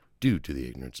due to the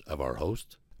ignorance of our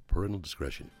host. Parental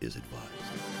discretion is advised.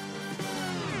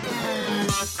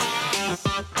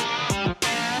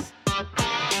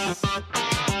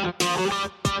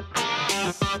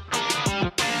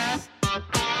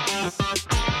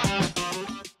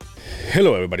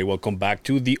 Hello, everybody. Welcome back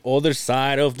to The Other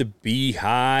Side of the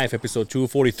Beehive, episode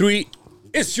 243.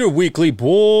 It's your weekly,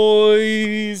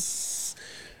 boys.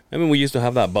 I mean, we used to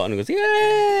have that button. It goes,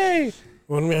 yay!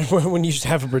 When you used to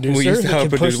have a producer, We used to have a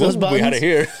push producer. those buttons. We had it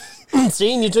here.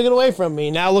 See, and you took it away from me.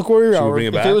 Now look where we Should we are. bring it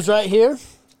If back? it was right here,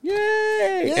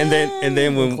 Yay! And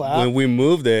then Clap. when we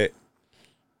moved it,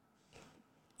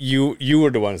 you were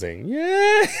the one saying,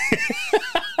 yay!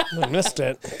 I missed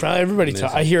it. Probably everybody.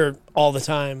 I hear it all the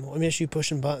time. I miss you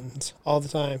pushing buttons all the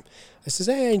time. I says,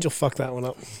 "Hey, Angel, fuck that one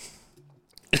up."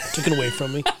 Took it away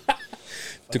from me.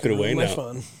 Took it away My now.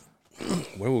 fun.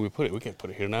 Where will we put it? We can't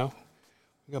put it here now.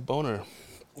 We got Boner.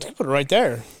 You can put it right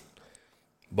there.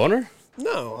 Boner?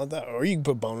 No, or you can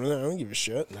put Boner there. I don't give a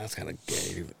shit. That's kind of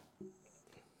gay.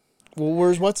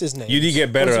 Well, what's his name? You did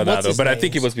get better at that, though, but I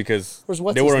think it was because Where's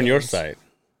what's they were his on your names? side.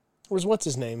 Where's what's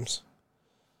his name's?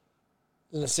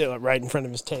 Doesn't it sit like right in front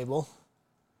of his table?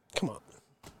 Come on.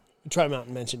 Try him out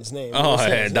and mention his name. Oh,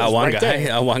 hey, that one guy.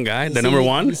 That one guy. The number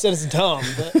one? You said it's dumb,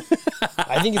 but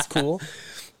I think it's cool.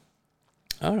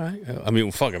 All right. I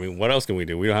mean, fuck. I mean, what else can we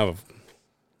do? We don't have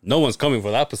no one's coming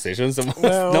for that position, so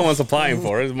Well. no one's applying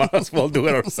for it. Might as well do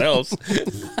it ourselves.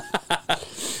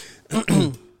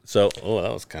 So, that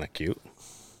was kind of cute.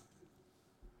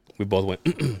 We both went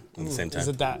at the same Is time.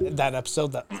 it that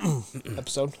episode? That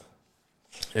episode?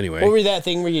 Anyway. What were that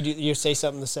thing where you say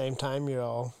something the same time? You're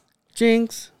all,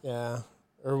 Jinx. yeah.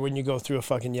 Or when you go through a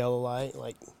fucking yellow light,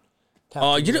 like.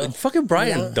 Oh, you know, fucking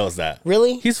Brian Yeah. does that.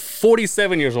 Really? He's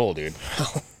 47 years old, dude.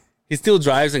 He still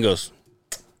drives and goes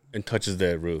and touches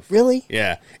the roof. Really?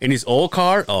 Yeah. In his old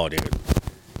car, oh, dude.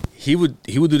 He would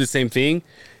do the same thing.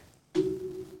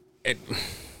 It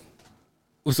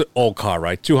was an old car,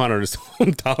 right?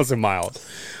 200,000 miles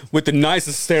with the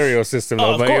nicest stereo system, though.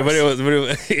 Oh, of but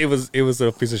course. it was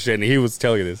a piece of shit. And he was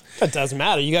telling you this. That doesn't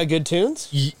matter. You got good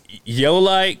tunes? Yellow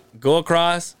light, go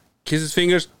across, kiss his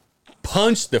fingers,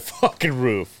 punch the fucking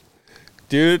roof,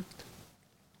 dude.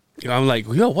 I'm like,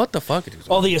 yo, what the fuck?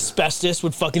 All the asbestos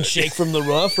would fucking shake from the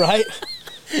roof, right?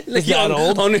 Like, that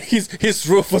old? On his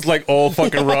roof was like all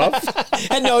fucking rough.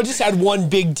 And no, it just had one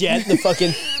big dent in the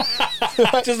fucking.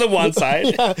 Just the one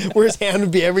side. Yeah, where his hand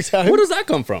would be every time. Where does that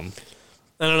come from?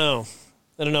 I don't know.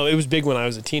 It was big when I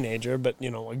was a teenager, but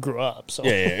I grew up. So.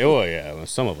 Yeah. Well, yeah. Well,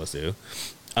 some of us do.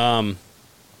 But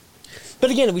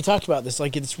again, we talked about this.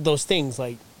 Like it's those things,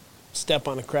 like step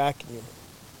on a crack and you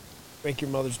break your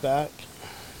mother's back.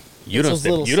 You don't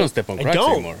step on cracks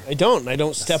anymore. I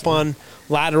don't step on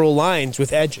lateral lines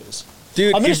with edges.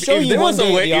 Dude, I'm gonna show you one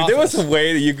day at the if there was office. a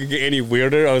way that you could get any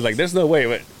weirder, I was like, there's no way,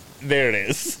 but there it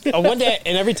is. One day,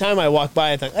 and every time I walk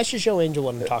by, I think I should show Angel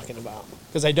what I'm talking about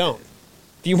because I don't.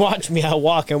 If you watch me, I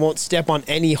walk. I won't step on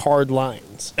any hard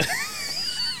lines.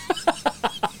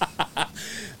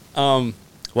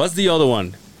 What's the other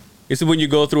one? Is it when you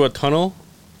go through a tunnel?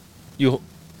 You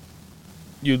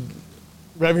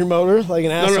Rev your motor like an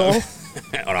asshole.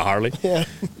 No. On a Harley? Yeah.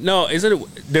 No,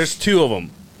 there's two of them.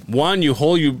 One, you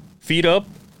hold your feet up.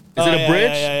 Is it a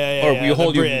bridge? Yeah, or you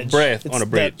hold the your bridge. breath It's on a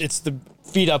bridge? It's the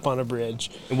feet up on a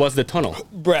bridge. And what's the tunnel?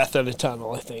 Breath at a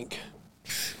tunnel, I think.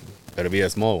 Better be a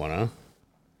small one, huh?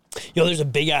 There's a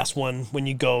big ass one when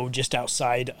you go just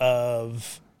outside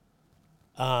of,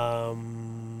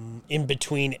 in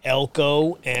between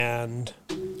Elko and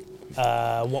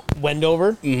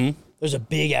Wendover. Mm-hmm. There's a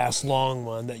big ass long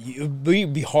one that it'd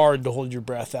be hard to hold your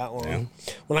breath that long. Yeah.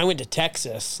 When I went to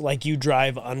Texas, like you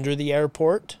drive under the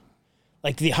airport,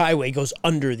 like the highway goes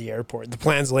under the airport. The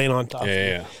plane's laying on top of you.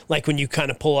 Yeah. Like when you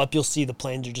kind of pull up, you'll see the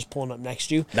planes are just pulling up next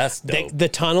to you. That's dope. The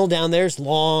tunnel down there is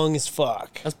long as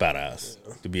fuck. That's badass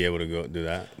to be able to go do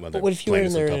that. But what if you were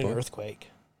in there in an earthquake?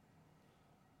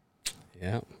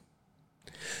 Yeah.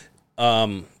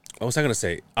 What was I gonna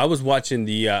say? I was watching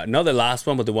the not the last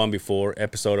one, but the one before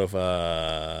episode of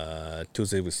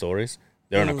Tuesday with Stories.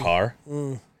 They're in a car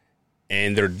and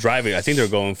they're driving. I think they're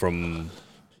going from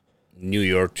New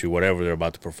York to whatever they're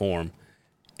about to perform,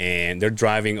 and they're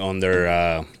driving on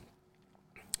their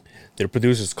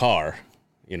producer's car,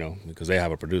 because they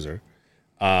have a producer.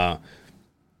 And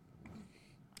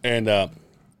at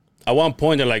one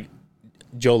point, they're like,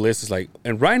 Joe List is like,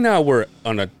 and right now we're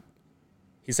on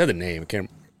he said the name,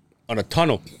 on a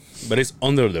tunnel, but it's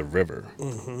under the river.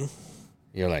 Mm-hmm.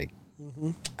 You're like,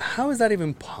 how is that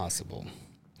even possible?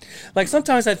 Like,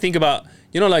 sometimes I think about,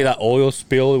 like that oil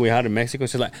spill we had in Mexico.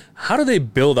 It's just like, how do they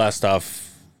build that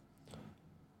stuff?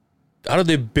 How do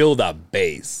they build a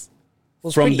base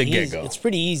from the get-go? It's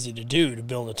pretty easy to do, to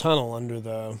build a tunnel under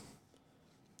the...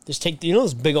 Just take,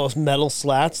 those big old metal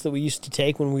slats that we used to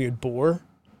take when we would bore?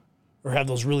 Or have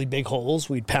those really big holes?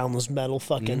 We'd pound those metal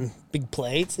fucking big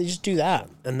plates. They just do that.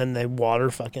 And then they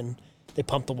they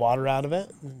pump the water out of it.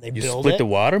 And they build split the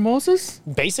water, Moses?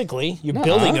 Basically, you're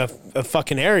building a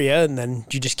fucking area, and then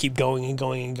you just keep going and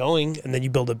going and going, and then you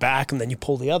build it back, and then you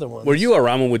pull the other ones. Were you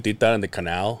around when we did that in the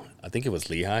canal? I think it was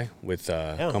Lehigh with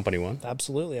Company 1.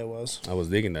 Absolutely, I was. I was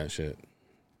digging that shit. Do you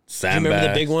Sandbags. remember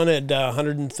the big one at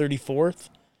 134th?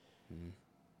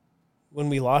 When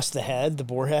we lost the head, the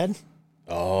boar head?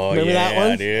 Oh, remember that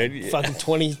one? Dude. Fucking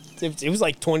 20. It was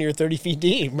like 20 or 30 feet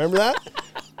deep. Remember that?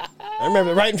 I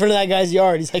remember right in front of that guy's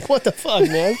yard. He's like, what the fuck,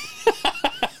 man?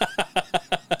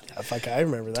 Fuck, I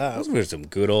remember that. Those were some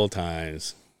good old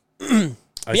times.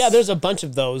 Yeah, there's a bunch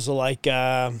of those. Like,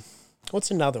 what's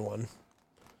another one?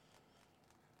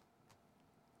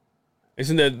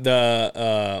 Isn't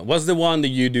it what's the one that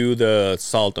you do the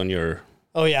salt on your...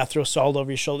 Oh, yeah, throw salt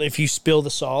over your shoulder. If you spill the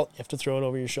salt, you have to throw it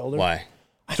over your shoulder. Why?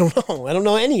 I don't know. I don't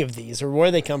know any of these or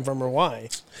where they come from or why.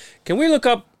 Can we look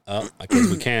up... I guess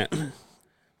we can't.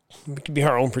 We could be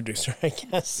our own producer, I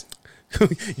guess.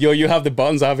 Yo, you have the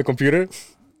buttons, I have the computer?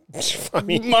 I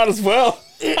mean, Might as well.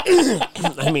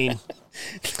 I mean,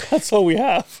 that's all we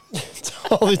have. it's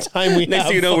all the time we Next have.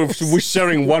 thing you know, we're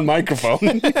sharing one microphone.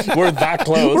 We're that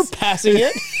close. We're passing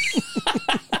it.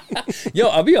 Yo,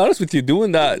 I'll be honest with you,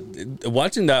 doing that,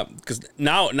 watching that, because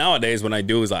nowadays when I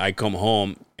do is I come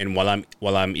home and while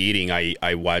I'm eating,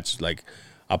 I watch like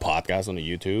a podcast on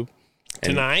the YouTube.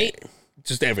 Tonight?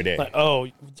 Just every day. Like, oh,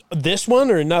 this one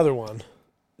or another one?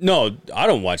 No, I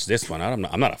don't watch this one.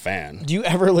 I'm not a fan. Do you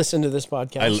ever listen to this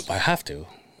podcast? I have to.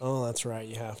 Oh, that's right.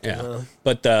 You have to. Yeah. Huh?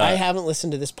 But I haven't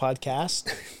listened to this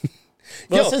podcast.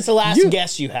 Well, since the last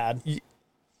guest you had.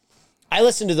 I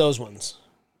listened to those ones.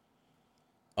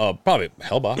 Oh, probably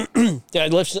Hellbot. Yeah,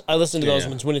 I listen to those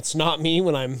ones when it's not me,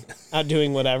 when I'm out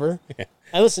doing whatever. Yeah.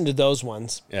 I listen to those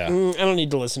ones. Yeah. I don't need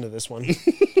to listen to this one.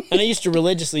 And I used to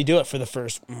religiously do it for the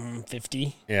first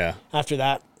 50. Yeah. After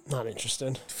that, not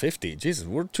interested. 50? Jesus,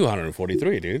 we're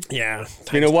 243, dude. Yeah. It's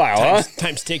been a while, huh?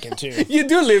 Time's ticking, too. You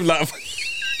do live that...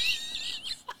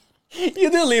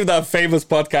 You do live that famous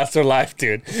podcaster life,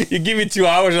 dude. You give me 2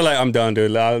 hours, you're like, I'm done,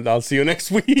 dude. I'll see you next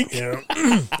week. Yeah.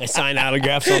 I sign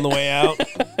autographs on the way out.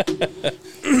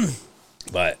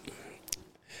 But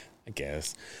I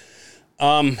guess.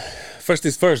 First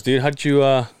is first, dude. How'd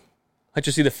you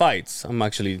see the fights? I'm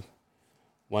actually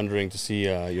wondering to see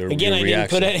your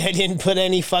reaction. I didn't put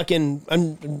any fucking.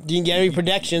 Didn't get any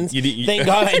predictions. Thank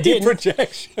God I didn't.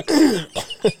 Projection.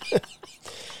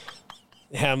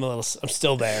 Yeah, I'm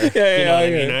still there. Yeah, you know what I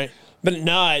okay. mean, right? But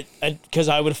no, because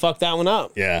I would have fucked that one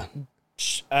up. Yeah.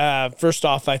 First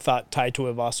off, I thought Tai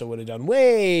Tuivasa would have done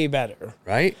way better,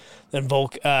 Right? Than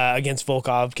against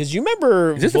Volkov. Because you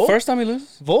remember, Is this the first time he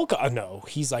loses? Volkov? No,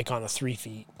 he's like on a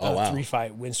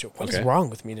 3-fight win streak. What is wrong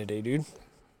with me today, dude?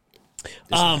 This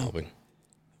is helping.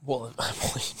 Well, I'm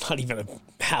only not even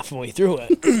halfway through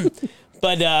it.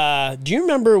 But do you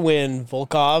remember when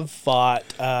Volkov fought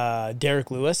Derek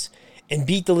Lewis and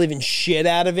beat the living shit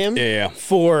out of him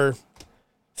for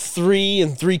 3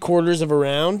 3/4 of a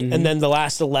round, and then the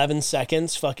last 11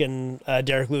 seconds, fucking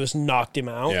Derek Lewis knocked him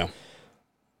out? Yeah.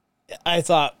 I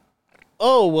thought,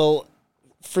 oh, well,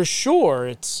 for sure,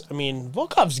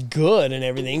 Volkov's good and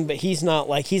everything, but he's not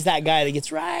like, he's that guy that gets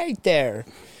right there.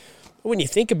 But when you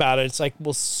think about it, it's like,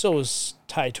 well, so is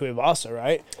Tai Tuivasa,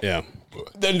 right? Yeah.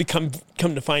 Then to come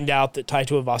to find out that Tai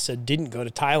Tuivasa didn't go to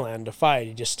Thailand to fight,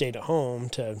 he just stayed at home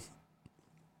to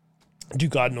do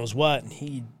God knows what, and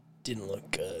he didn't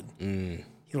look good.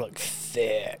 He looked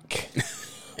thick.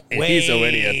 And he's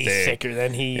already a thick. Thicker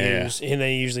than he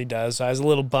usually does. So I was a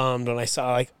little bummed when I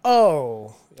saw, like,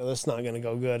 oh, that's not going to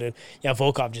go good. And yeah,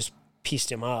 Volkov just pieced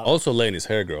him up. Also letting his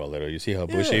hair grow a little. You see how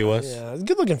bushy he was? Yeah, he's a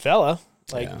good-looking fella.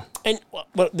 And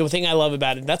the thing I love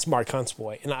about it, that's Mark Hunt's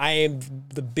boy, and I am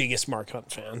the biggest Mark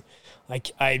Hunt fan.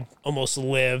 Like, I almost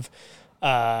live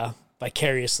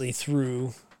vicariously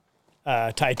through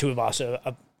Tai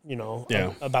Tuivasa,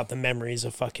 about the memories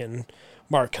of fucking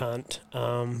Mark Hunt.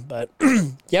 But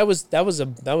yeah, that was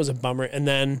a bummer. And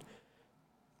then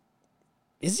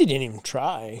Izzy didn't even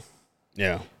try.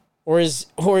 Yeah. Or is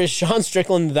Sean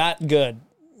Strickland that good?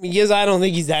 Because I don't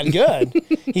think he's that good.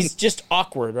 He's just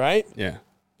awkward, right? Yeah.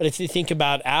 But if you think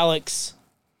about Alex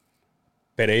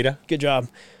Pereira. Good job.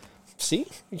 See?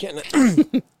 You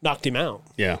can't knocked him out.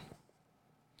 Yeah.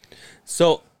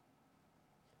 So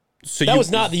that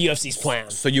was not the UFC's plan.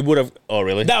 So you would have... Oh,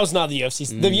 really? That was not the UFC's...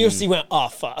 The UFC went, oh,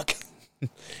 fuck.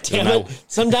 Damn it.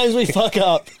 Sometimes we fuck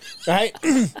up, right?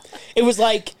 It was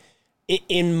like,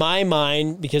 in my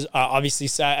mind, because obviously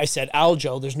I said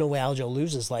Aljo, there's no way Aljo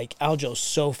loses. Like, Aljo's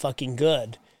so fucking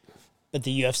good. But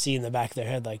the UFC in the back of their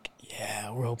head, like,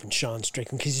 yeah, we're hoping Sean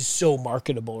Strickland, because he's so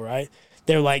marketable, right?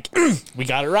 They're like, we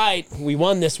got it right. We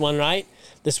won this one, right?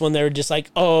 This one, they were just like,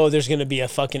 oh, there's going to be a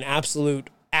fucking absolute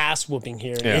ass whooping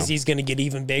here. And Izzy's going to get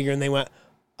even bigger. And they went,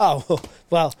 oh,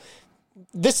 well,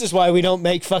 this is why we don't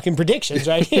make fucking predictions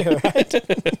right here,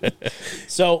 right?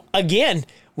 So, again,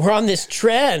 we're on this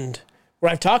trend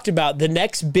where I've talked about the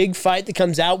next big fight that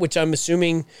comes out, which I'm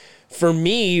assuming for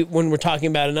me, when we're talking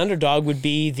about an underdog, would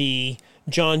be the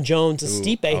John Jones and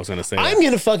Stipe. I was going to say I'm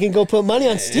going to fucking go put money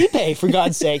on Stipe, for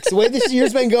God's sakes. The way this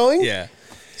year's been going. Yeah.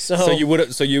 So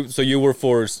you were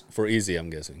for easy, I'm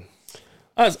guessing.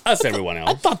 Us everyone else.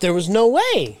 I thought there was no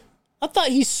way. I thought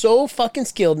he's so fucking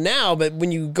skilled now, but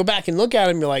when you go back and look at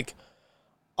him, you're like,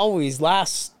 oh, he's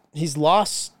lost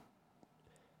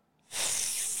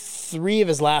 3 of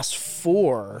his last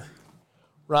 4,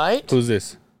 right? Who's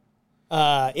this?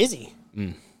 Izzy.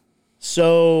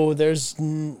 So there's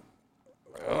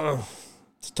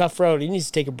it's a tough road. He needs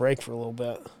to take a break for a little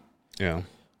bit. Yeah.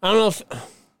 I don't know if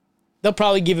they'll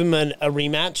probably give him a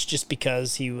rematch just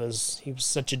because he was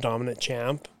such a dominant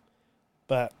champ,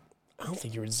 but I don't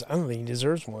think he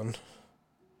deserves one.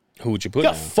 Who would you put? He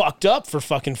got fucked up for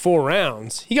fucking 4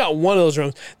 rounds. He got one of those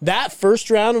rounds. That first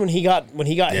round when he got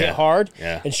hit hard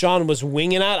and Sean was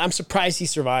winging out, I'm surprised he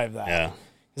survived that. Yeah.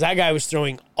 Because that guy was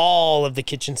throwing all of the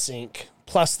kitchen sink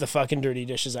plus the fucking dirty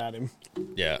dishes at him.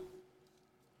 Yeah.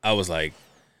 I was like,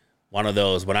 one of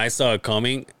those. When I saw it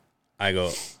coming, I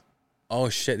go, oh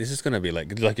shit, this is gonna be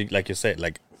like you said,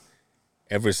 like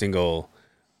every single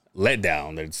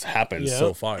letdown that's happened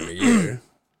so far in the year.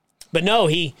 But no,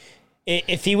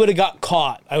 if he would have got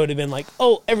caught, I would have been like,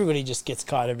 oh, everybody just gets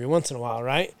caught every once in a while,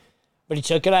 right? But he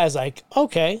took it. I was like,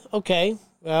 okay.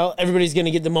 Well, everybody's going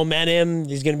to get the momentum.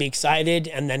 He's going to be excited,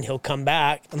 and then he'll come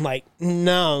back. I'm like,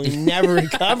 no, he never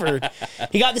recovered.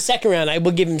 He got the second round. I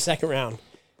will give him second round.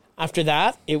 After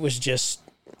that, it was just...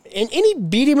 And he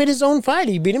beat him at his own fight.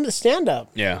 He beat him at the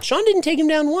stand-up. Yeah. Sean didn't take him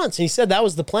down once. And he said that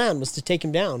was the plan, was to take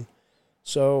him down.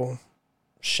 So,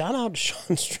 shout out to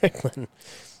Sean Strickland.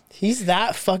 He's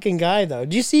that fucking guy, though.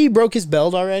 Do you see he broke his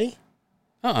belt already?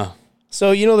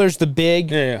 So, there's the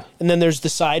big, and then there's the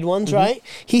side ones, right?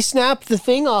 He snapped the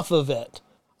thing off of it.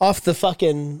 Off the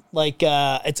fucking,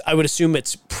 I would assume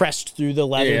it's pressed through the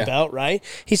leather belt, right?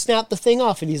 He snapped the thing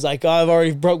off, and he's like, oh, I've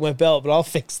already broke my belt, but I'll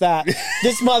fix that.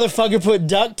 This motherfucker put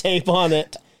duct tape on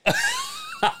it.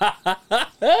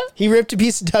 He ripped a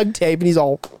piece of duct tape, and he's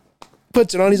all...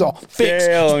 puts it on, he's all fixed.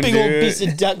 This big old piece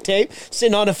of duct tape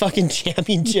sitting on a fucking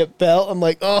championship belt. I'm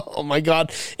like, oh my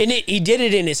God. And he did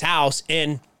it in his house,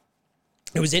 and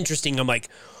it was interesting. I'm like,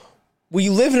 well,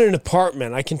 you live in an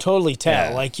apartment. I can totally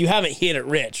tell. Yeah. Like, you haven't hit it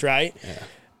rich, right? Yeah.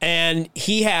 And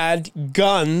he had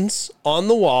guns on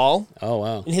the wall. Oh,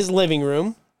 wow. In his living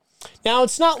room. Now,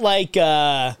 it's not like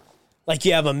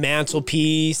you have a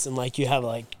mantelpiece and like you have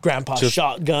grandpa's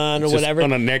shotgun or whatever.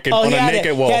 On a naked, wall. He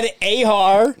had an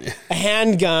AR, a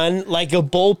handgun, like a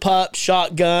bullpup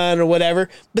shotgun or whatever,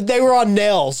 but they were on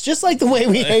nails, just like the way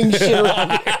we hang shit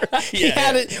around here. He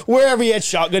had it wherever he had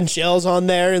shotgun shells on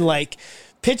there and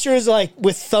pictures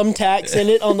with thumbtacks in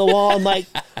it on the wall. I'm like,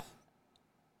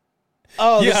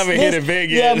 oh, you haven't hit it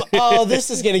big yet. Yeah, this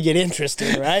is going to get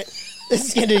interesting, right? This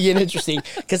is going to get interesting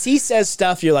because he says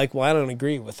stuff you're like, well, I don't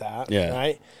agree with that,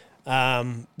 right?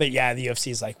 But yeah, the UFC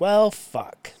is like, well,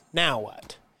 fuck. Now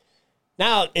what?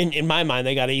 Now, in my mind,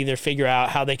 they got to either figure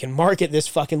out how they can market this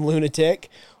fucking lunatic,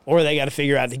 or they got to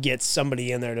figure out to get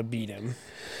somebody in there to beat him.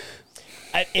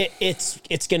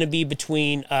 It's going to be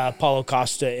between Paulo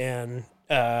Costa and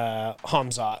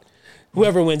Hamzat.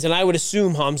 Whoever wins, and I would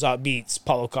assume Hamzat beats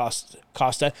Paulo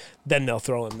Costa, then they'll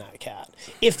throw him that cat.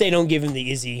 If they don't give him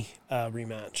the Izzy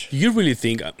rematch. Do you really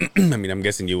think, I mean, I'm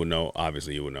guessing you would know,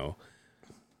 obviously you would know.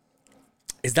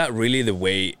 Is that really the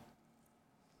way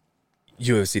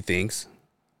UFC thinks?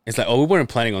 It's like, oh, we weren't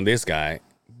planning on this guy,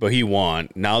 but he won.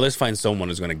 Now let's find someone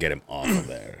who's going to get him off of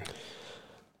there.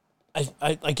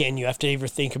 Again, you have to either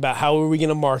think about how are we going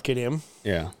to market him.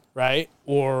 Yeah. Right?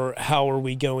 Or how are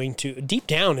we going to... Deep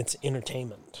down, it's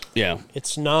entertainment. Yeah.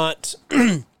 It's not...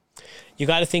 You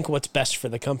got to think what's best for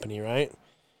the company, right?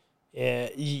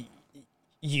 You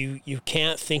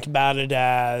can't think about it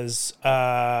as...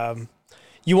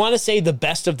 you want to say the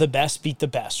best of the best beat the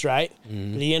best, right?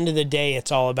 Mm-hmm. At the end of the day,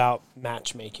 it's all about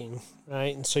matchmaking,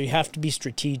 right? And so you have to be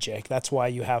strategic. That's why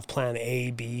you have plan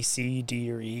A, B, C, D,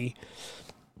 or E.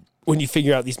 When you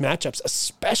figure out these matchups,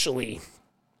 especially...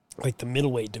 like the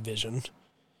middleweight division,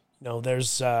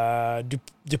 there's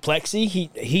Duplessis.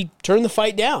 He turned the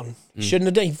fight down. He shouldn't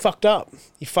have done. He fucked up.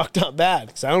 He fucked up bad.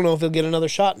 Because I don't know if he'll get another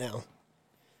shot now.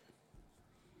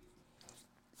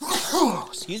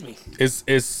 Excuse me.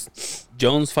 Is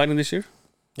Jones fighting this year?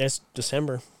 That's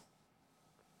December.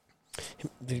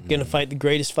 They're gonna fight the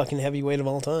greatest fucking heavyweight of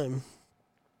all time.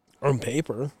 On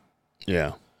paper.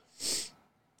 Yeah.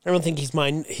 I don't think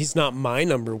he's not my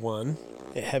number one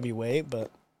at heavyweight,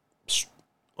 but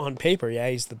on paper, yeah,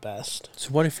 he's the best. So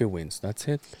what if he wins? That's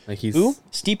it? Like he's Who?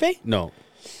 Stipe? No.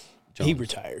 Jones. He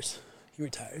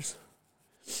retires.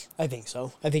 I think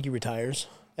so. I think he retires.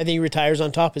 I think he retires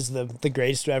on top as the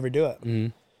greatest to ever do it. Mm-hmm.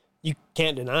 You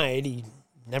can't deny it. He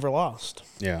never lost.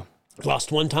 Yeah.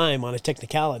 Lost one time on a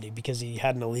technicality because he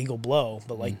had an illegal blow,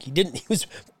 but like he didn't. He was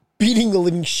beating the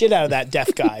living shit out of that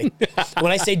deaf guy.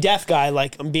 When I say deaf guy,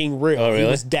 like I'm being real. Oh, really? He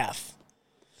was deaf.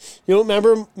 You don't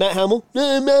remember Matt Hamill?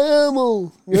 Matt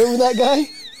Hamill. You remember that guy?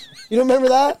 You don't remember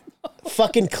that?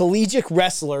 Fucking collegiate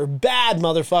wrestler, bad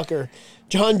motherfucker.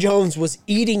 John Jones was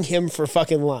eating him for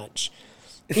fucking lunch.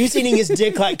 He was eating his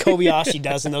dick like Kobayashi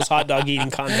does in those hot dog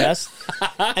eating contests.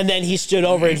 And then he stood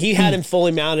over and he had him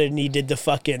fully mounted and he did the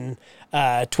fucking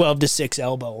 12-6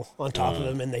 elbow on top of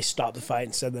him, and they stopped the fight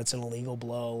and said that's an illegal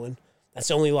blow. And that's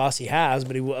the only loss he has.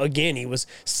 But he was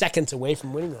seconds away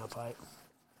from winning that fight.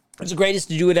 He's the greatest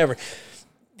to do it ever.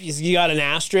 He got an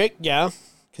asterisk, yeah,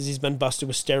 because he's been busted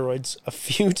with steroids a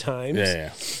few times.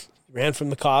 Yeah. He ran from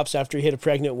the cops after he hit a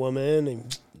pregnant woman.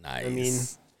 And, Nice. I mean,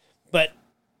 but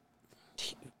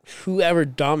whoever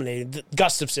dominated the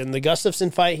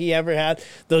Gustafsson fight he ever had,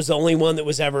 that was the only one that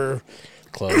was ever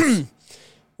close.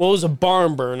 Well, it was a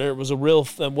barn burner. It was a real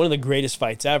one of the greatest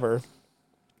fights ever.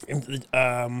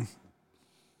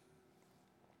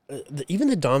 Even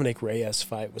the Dominic Reyes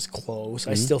fight was close.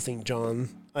 I still think John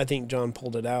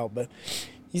pulled it out, but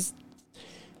he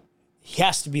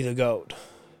has to be the GOAT.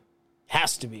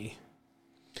 Has to be.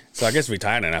 So I guess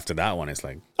retiring after that one is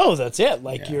like, oh, that's it.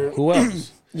 Like you're who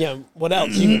else? Yeah, what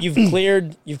else? You've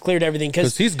cleared everything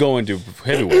Because he's going to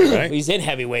heavyweight, right? He's in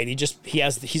heavyweight.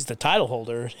 He's the title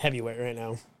holder heavyweight right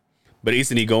now. But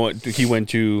isn't he going? He went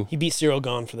to. He beat Cyril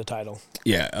Gahn for the title.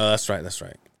 Yeah, that's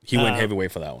right. He went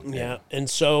heavyweight for that one. Yeah, and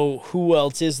so who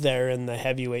else is there in the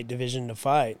heavyweight division to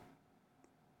fight?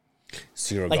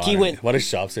 Cyril Like Gahn. he went. What does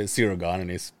Shop say? Cyril Gahn and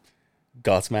his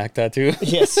Godsmack tattoo.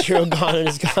 Yes, Cyril Gahn and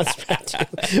his Godsmack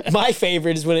tattoo. My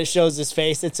favorite is when it shows his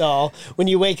face. It's all when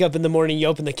you wake up in the morning, you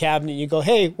open the cabinet, you go,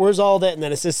 "Hey, where's all that?" And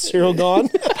then it says Cyril Gahn.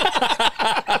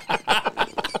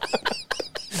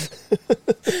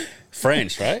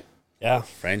 French, right? Yeah,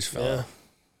 French fella.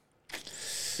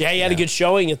 Yeah, he had a good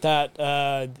showing at that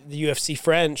the UFC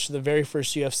French, the very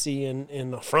first UFC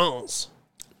in France.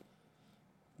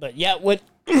 But yeah,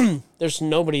 there's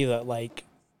nobody that like,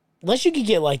 unless you could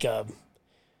get like a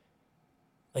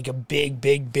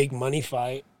big money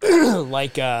fight,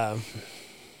 like now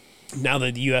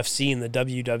that the UFC and the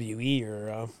WWE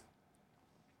are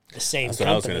the same That's company.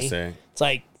 what I was gonna say. It's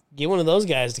like get one of those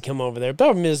guys to come over there.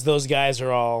 Problem is those guys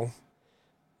are all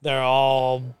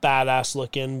badass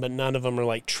looking, but none of them are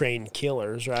like trained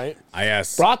killers, right? I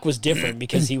asked. Brock was different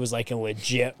because he was like a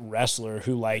legit wrestler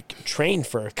who like trained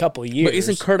for a couple years. But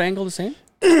isn't Kurt Angle the same?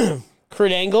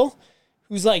 Kurt Angle,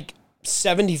 who's like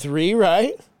 73,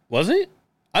 right? Was he?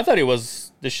 I thought he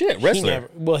was the shit wrestler.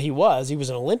 He was. He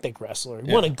was an Olympic wrestler.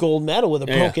 He won a gold medal with a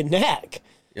broken neck.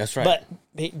 That's right. But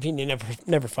he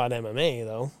never fought MMA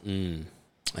though.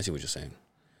 I see what you're saying.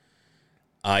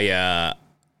 I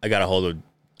got a hold of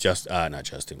not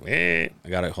Justin. I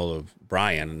got a hold of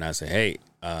Brian, and I said, "Hey,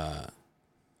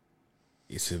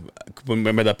 he said,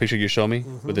 remember that picture you showed me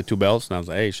with the two belts?" And I was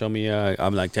like, "Hey, show me."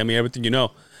 I'm like, "Tell me everything you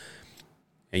know."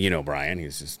 And you know, Brian,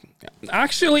 he's just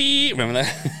actually remember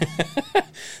that.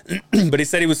 But he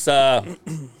said it was the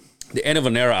end of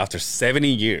an era after 70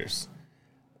 years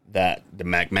that the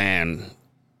McMahons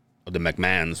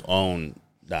own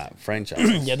that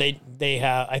franchise. Yeah, they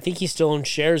have. I think he still owns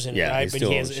shares in it, right? But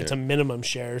it's a minimum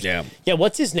shares. Yeah. Yeah.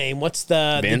 What's his name? What's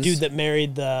the dude that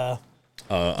married the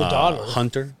daughter?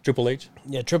 Hunter, Triple H.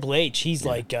 Yeah, Triple H. He's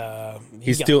like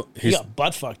he got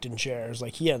butt fucked in shares.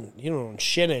 Like he don't own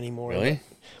shit anymore. Really?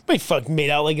 But he fucking made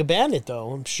out like a bandit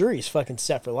though. I'm sure he's fucking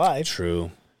set for life.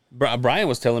 True. Brian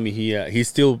was telling me he's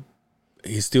still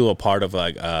a part of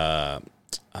like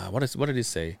what did he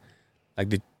say? Like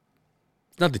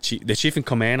the chief in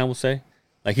command, I would say.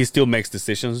 Like he still makes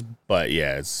decisions, but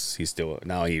yeah, he's still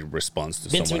now he responds to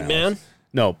Vince someone McMahon? else.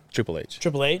 No, Triple H.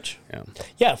 Triple H. Yeah.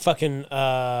 Yeah, fucking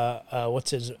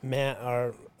what's his man?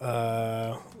 I'm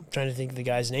trying to think of the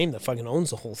guy's name that fucking owns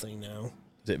the whole thing now.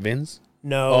 Is it Vince?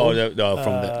 No. Oh,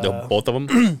 from the both of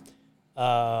them.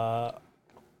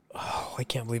 Oh, I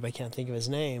can't believe I can't think of his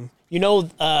name. You know,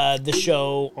 the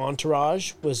show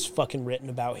Entourage was fucking written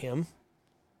about him.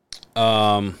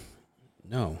 No.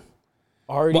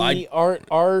 Ari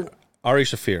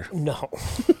Shafir. No.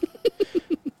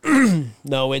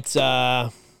 No, it's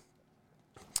Look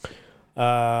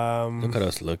at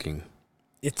us looking.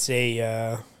 it's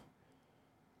a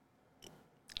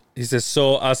He says,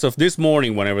 so as of this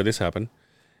morning, whenever this happened,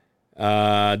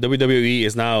 WWE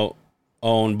is now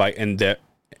owned by Endeavor.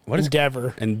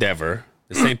 Endeavor,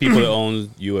 the same people that own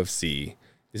UFC.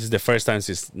 This is the first time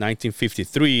since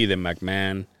 1953 that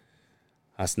McMahon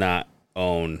has not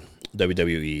owned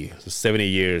WWE. So 70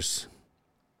 years.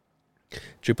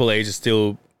 Triple H is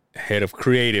still head of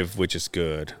creative, which is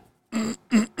good. Then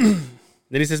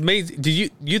he says, "May, do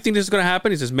you think this is gonna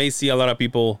happen?" He says, "May see a lot of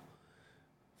people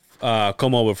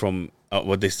come over from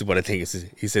what I think is."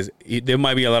 He says there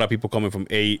might be a lot of people coming from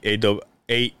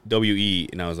AWE,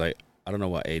 and I was like, I don't know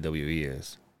what AWE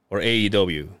is, or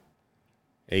AEW,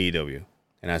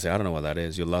 and I said, I don't know what that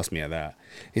is. You lost me at that.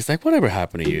 He's like, whatever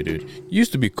happened to you, dude? You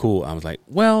used to be cool. I was like,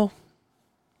 well,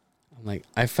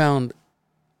 I found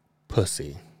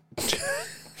pussy.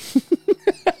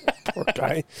 Poor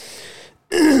guy.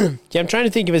 Yeah, I'm trying to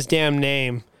think of his damn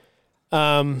name.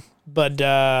 But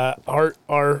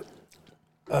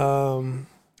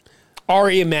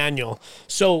Ari Emanuel.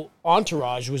 So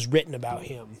Entourage was written about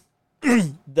him.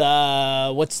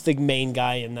 What's the main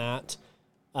guy in that?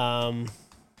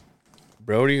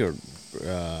 Brody or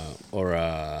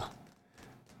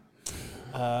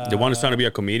the one who's trying to be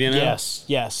a comedian now?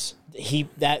 Yes.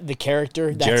 The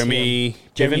character, that's Jeremy him.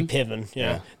 Jeremy Piven? Piven.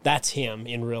 Yeah. That's him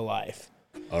in real life.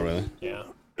 Oh, really? Yeah.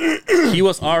 He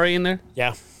was Ari in there?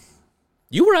 Yeah.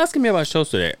 You were asking me about shows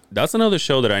today. That's another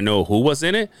show that I know who was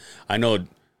in it. I know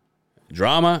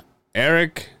Drama,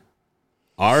 Eric,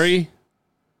 Ari.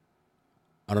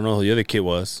 I don't know who the other kid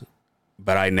was,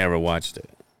 but I never watched it.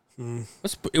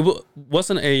 It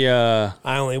wasn't a...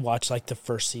 I only watched like the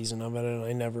first season of it, and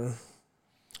I never...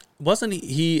 Wasn't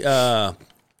he...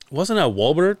 wasn't a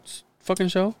Wahlberg's fucking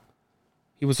show?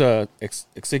 He was a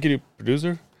executive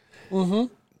producer? Mm-hmm.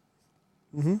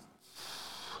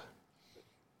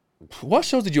 What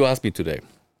shows did you ask me today?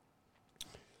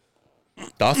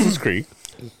 Dawson's Creek.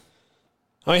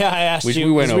 Oh, yeah, I asked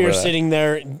you because we were sitting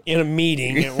there in a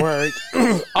meeting at work.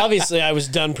 Obviously, I was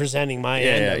done presenting my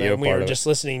end of it, and we were just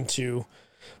listening to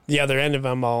the other end of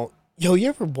them all. Yo, you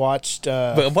ever watched...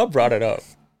 But what brought it up?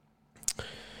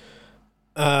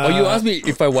 You asked me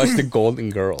if I watched The Golden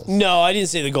Girls. No, I didn't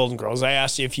say The Golden Girls. I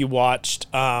asked you if you watched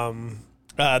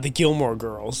The Gilmore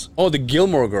Girls. Oh, The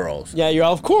Gilmore Girls. Yeah, you're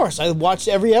of course. I watched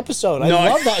every episode. I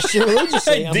love that shit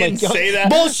religiously. I didn't say that.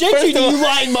 Bullshit, you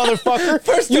lying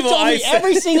motherfucker. You told me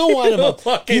every single one of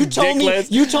them. You told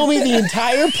me the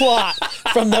entire plot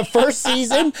from the first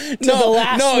season to the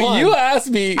last one. No, you asked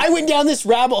me. I went down this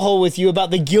rabbit hole with you about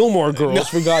the Gilmore Girls,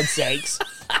 for God's sakes.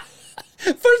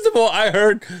 First of all, I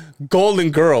heard Golden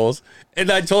Girls,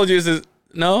 and I told you,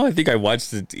 no, I think I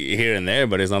watched it here and there,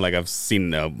 but it's not like I've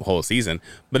seen the whole season.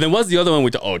 But then what's the other one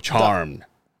with, Charmed?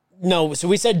 No, so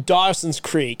we said Dawson's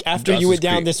Creek after you went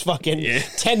down this fucking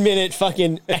 10-minute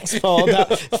fucking expo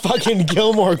about fucking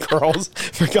Gilmore Girls,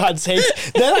 for God's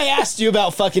sakes. Then I asked you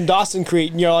about fucking Dawson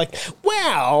Creek, and you're like,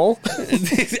 well,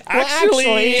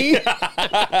 actually.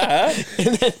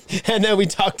 and then we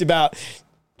talked about,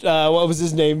 what was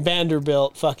his name?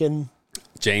 Vanderbilt, fucking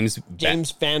James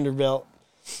Vanderbilt.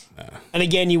 And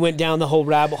again, you went down the whole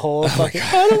rabbit hole. Of fucking,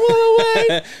 I don't want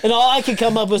to wait. And all I could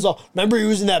come up with was, remember he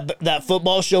was in that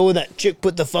football show where that chick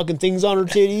put the fucking things on her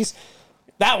titties?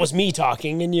 That was me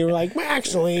talking, and you were like, well,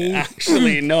 actually,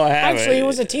 no, I haven't. Actually, it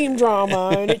was a team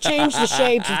drama, and it changed the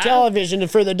shapes of television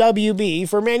for the WB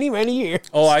for many, many years.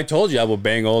 Oh, I told you I would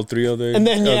bang all three of the And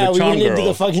then, we Charm went girls. into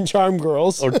the fucking Charm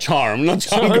Girls. Or Charm, not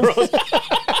Charm Girls.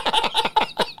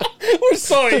 We're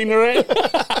so ignorant.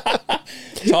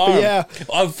 Charm. Yeah.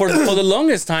 For the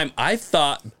longest time, I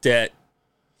thought that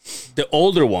the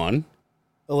older one...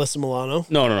 Alyssa Milano?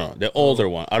 No. The older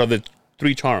one, out of the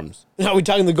three Charms. Are we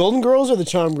talking the Golden Girls or the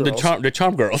Charm Girls? The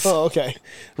Charm Girls. Oh, okay.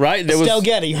 Right? Estelle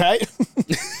Getty, right?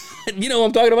 You know what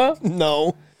I'm talking about?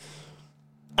 No.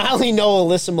 I only know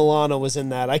Alyssa Milano was in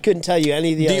that. I couldn't tell you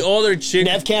any of the older chick.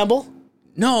 Nev Campbell?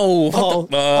 No. No,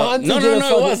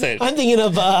 It wasn't. I'm thinking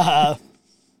of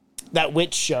that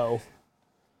witch show.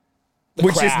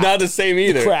 Which is not the same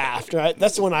either. The Craft, right?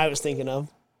 That's the one I was thinking of.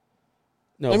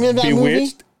 No, Remember that movie?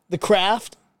 Bewitched? The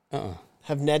Craft? Uh-uh.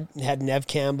 Had Nev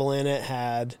Campbell in it,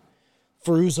 had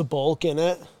Fairuza Balk in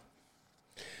it.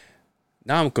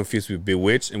 Now I'm confused with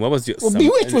Bewitched. And what was the... Well,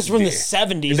 Bewitched was from the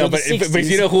 70s or the 60s. But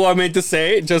you know who I meant to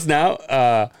say just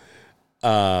now?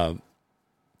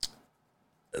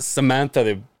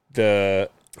 Samantha, the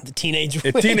teenage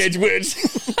witch. teenage witch.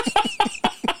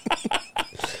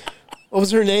 What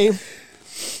was her name?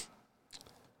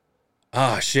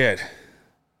 Ah, shit.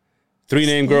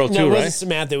 3-name girl No, too, it wasn't right?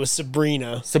 Samantha. It was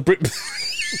Sabrina. Sabrina.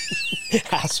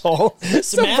 Asshole.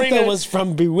 Samantha Sabrina. was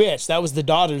from Bewitched. That was the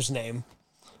daughter's name.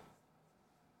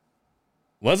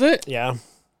 Was it? Yeah.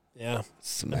 Yeah.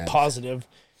 Samantha. Positive.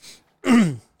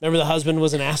 Remember the husband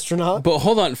was an astronaut? But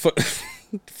hold on.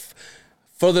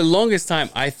 For the longest time,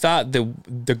 I thought the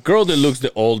girl that looks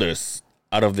the oldest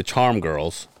out of the Charm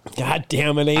girls, God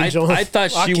damn it, Angel. I thought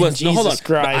she Fucking was. No, hold on. Jesus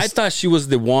Christ. I thought she was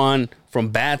the one from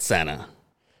Bad Santa.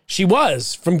 She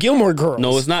was from Gilmore Girls.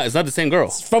 No, it's not. It's not the same girl.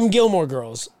 From Gilmore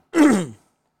Girls.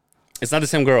 It's not the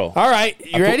same girl. All right.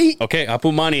 You ready? Okay, I'll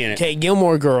put money in it. Okay,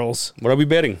 Gilmore Girls. What are we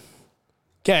betting?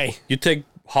 Okay. You take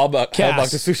Hallback to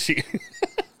Cass. sushi.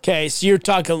 Okay, so you're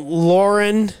talking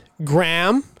Lauren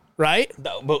Graham, right?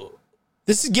 No, but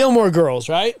This is Gilmore Girls,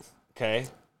 right? okay.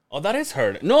 Oh, that is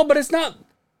her. No, but it's not.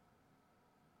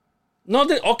 No,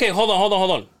 okay. Hold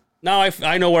on. Now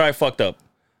I know where I fucked up.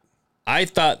 I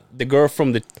thought the girl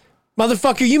from the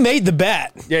Motherfucker, you made the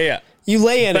bet. yeah. You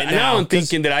lay in But it now I'm 'cause-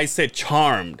 thinking that I said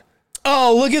Charmed.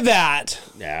 Oh, look at that.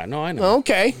 Yeah, no, I know.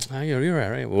 Okay. You're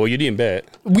right. Well, you didn't bet.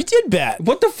 We did bet.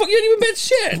 What the fuck? You didn't even bet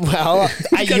shit. Well,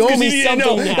 you owe me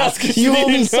something now. That's 'cause You owe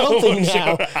me didn't know. something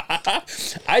now.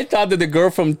 I thought that the girl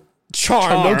from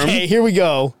Charmed. Okay, here we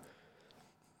go.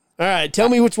 All right, tell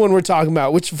me which one we're talking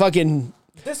about. Which fucking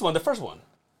this one, the first one.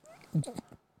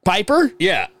 Piper?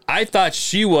 Yeah, I thought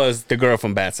she was the girl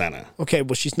from Bad Santa. Okay,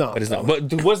 well, she's not. But it's not.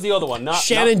 But what's the other one? Not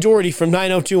Shannon Doherty from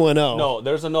 90210. No,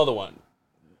 there's another one.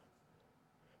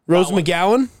 Rose one.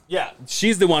 McGowan? Yeah,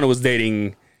 she's the one who was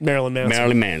dating Marilyn Manson.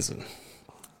 Marilyn Manson.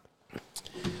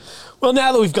 Well,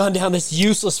 now that we've gone down this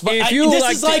useless... If you this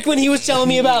like is like when he was telling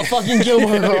me about fucking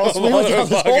Gilmore Girls. We went down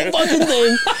this whole fucking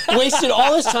thing, wasted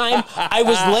all this time. I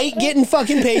was late getting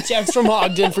fucking paychecks from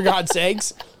Ogden, for God's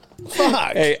sakes.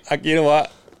 Fuck. Hey, you know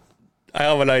what? I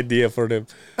have an idea for them.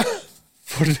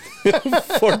 For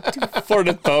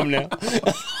the thumbnail.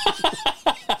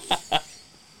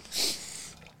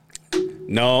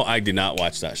 No, I did not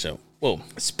watch that show. Whoa.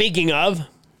 Speaking of,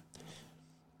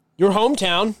 your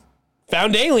hometown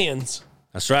found aliens.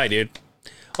 That's right, dude.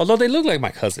 Although they look like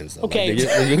my cousins, though. Okay. Like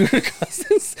they're younger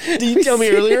cousins. Did you tell me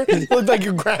earlier? You looked like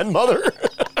your grandmother.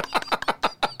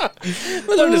 But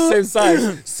they're the same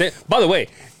size. By the way,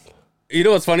 you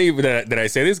know what's funny that I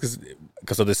say this?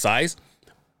 Because of the size.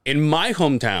 In my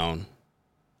hometown,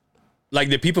 like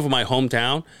the people from my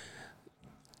hometown,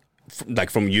 like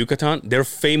from Yucatan, they're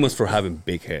famous for having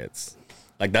big heads.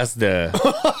 Like that's the...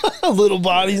 Little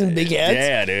bodies and big heads.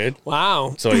 Yeah, dude.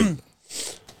 Wow. So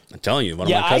I'm telling you, one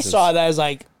of my Yeah, I cousins. saw that. I was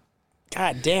like,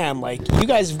 God damn, like, you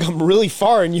guys have come really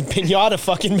far in your pinata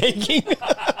fucking making.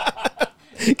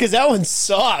 Because that one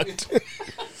sucked.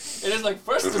 It is like,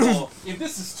 first of all, if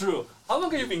this is true, how long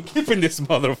have you been keeping this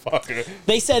motherfucker?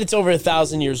 They said it's over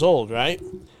 1,000 years old, right?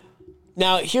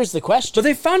 Now, here's the question. But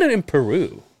they found it in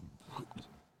Peru.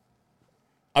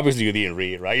 Obviously, you didn't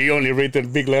read, right? You only read the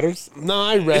big letters. No,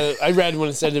 I read when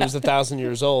it said it was 1,000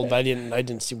 years old, but I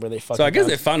didn't see where they fucking So I guess found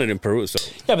they it. found it in Peru. So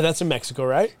Yeah, but that's in Mexico,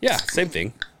 right? yeah, same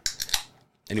thing.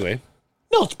 Anyway,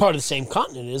 No, it's part of the same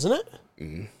continent, isn't it?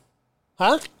 Mm-hmm.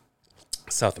 Huh?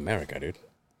 South America, dude.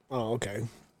 Oh, okay.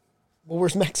 Well,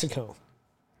 where's Mexico?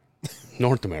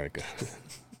 North America.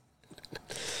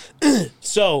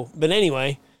 So, but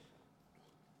anyway,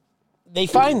 they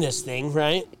find this thing,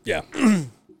 right? Yeah.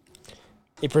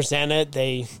 They present it,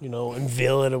 they,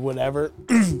 unveil it or whatever.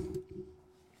 I'm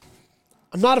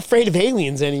not afraid of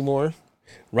aliens anymore.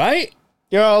 Right?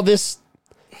 You're all this.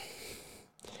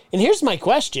 And here's my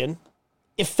question.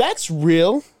 If that's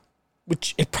real,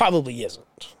 which it probably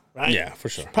isn't, right? Yeah, for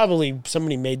sure. Probably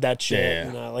somebody made that shit,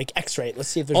 Yeah. like X-ray it. Let's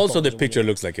see if there's Also, bones the in picture it.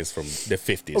 looks like it's from the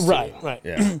 50s. Right, too. right.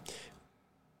 Yeah.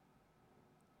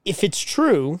 If it's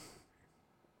true,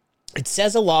 it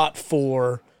says a lot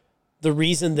for the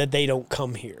reason that they don't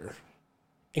come here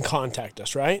and contact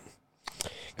us, right?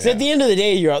 Because at the end of the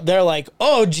day, they're like,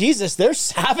 oh, Jesus, there's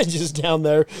savages down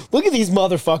there. Look at these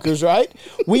motherfuckers, right?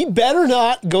 We better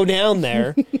not go down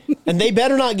there, and they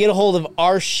better not get a hold of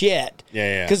our shit.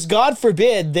 Yeah. Because God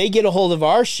forbid they get a hold of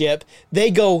our ship, they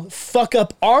go fuck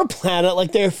up our planet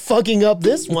like they're fucking up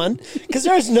this one. Because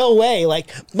there's no way.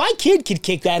 Like, my kid could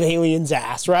kick that alien's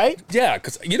ass, right? Yeah,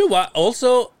 because you know what?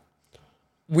 Also,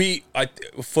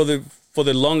 for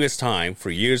the longest time, for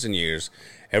years and years,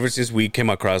 ever since we came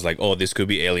across like, oh, this could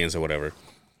be aliens or whatever,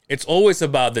 it's always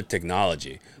about the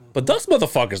technology. But those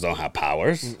motherfuckers don't have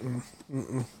powers.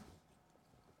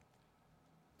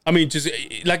 I mean, just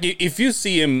like if you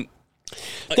see him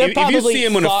If you see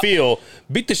him on the field,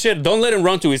 beat the shit. Don't let him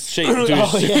run to his shape.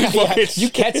 You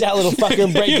catch that little fucker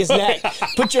and break his neck.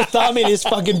 Put your thumb in his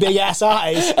fucking big ass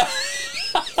eyes.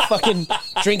 Fucking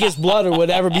drink his blood or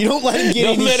whatever, but you don't let him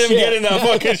get in his shit. Don't let him get in that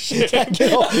fucking shit. Get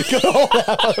hold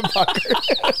that motherfucker.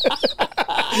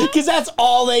 Because that's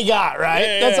all they got, right?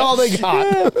 Yeah. That's all they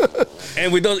got.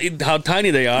 And we don't how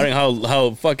tiny they are and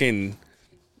how fucking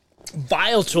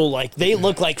volatile. Like they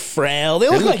look like frail. They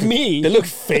look like me. They look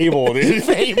fable, dude.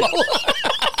 Fable.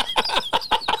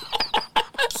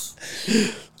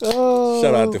 Oh.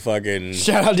 Shout out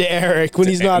to Eric when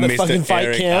he's not at fucking fight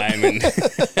Eric camp.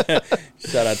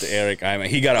 Shout out to Eric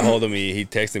Iman. He got a hold of me. He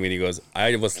texted me and he goes,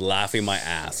 I was laughing my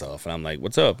ass off. And I'm like,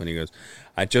 what's up? And he goes,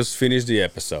 I just finished the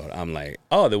episode. I'm like,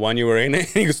 oh, the one you were in? And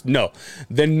he goes, no,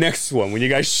 the next one when you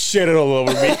guys shit it all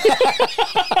over me.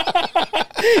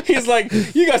 He's like,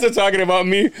 you guys are talking about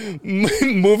me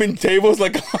moving tables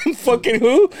like I'm fucking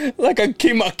who? Like a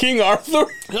King Arthur?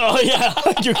 Oh, yeah,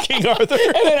 like you're King Arthur.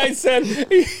 And then I said,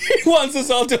 he wants us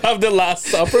all to have the Last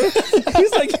Supper.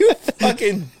 He's like, you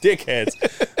fucking dickheads.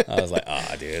 I was like,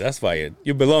 dude, that's why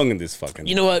you belong in this fucking...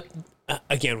 You know what?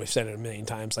 Again, we've said it a million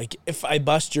times. Like, if I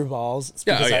bust your balls, it's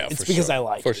because I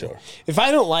like you. For sure. If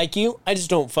I don't like you, I just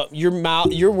don't fuck your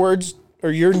mouth. Your words or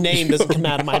your name doesn't come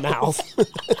out of my mouth.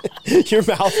 Your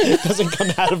mouth doesn't come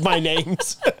out of my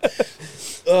names.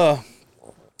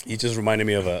 You just reminded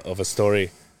me of a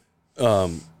story.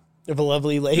 Of a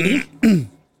lovely lady.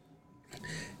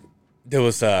 There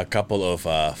was a couple of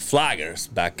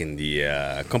flaggers back in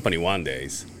the Company One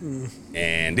days.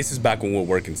 And this is back when we were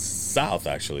working south,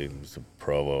 actually. It was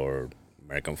Provo or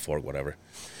American Fork, whatever.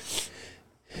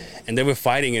 And they were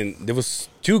fighting, and there was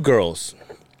two girls.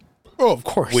 Oh, of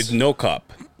course. With no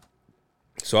cup.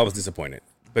 So I was disappointed.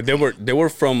 But they were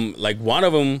from, like, one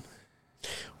of them.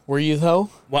 Were you, though?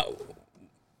 What?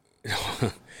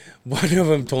 One of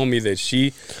them told me that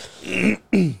she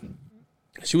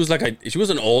was she was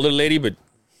an older lady, but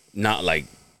not like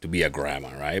to be a grandma,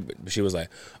 right? But she was like,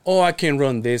 oh, I can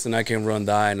run this and I can run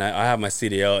that, and I have my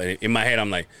CDL. And in my head,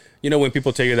 I'm like, when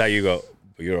people tell you that, you go,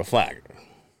 but you're a flagger.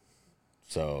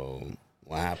 So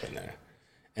what happened there?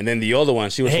 And then the other one,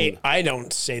 she was. Hey, I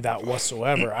don't say that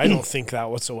whatsoever. I don't think that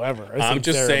whatsoever. I'm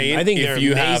just saying, if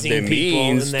you have the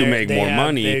means to make more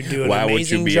money, why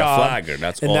would you be a flagger?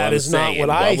 That's all I'm saying. Not what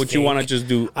why would you want to just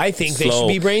do? I think they should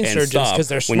be brain surgeons because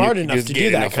they're smart enough to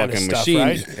do that kind of stuff,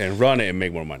 right? And run it and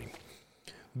make more money.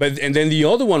 And then the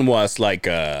other one was like,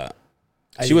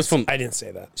 she was from. I didn't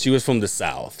say that. She was from the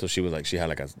South, so she had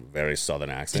like a very Southern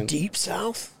accent. The deep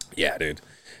South. Yeah, dude.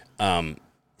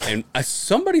 And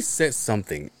somebody said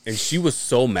something, and she was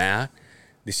so mad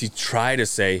that she tried to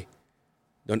say,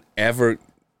 don't ever,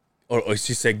 or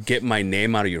she said, get my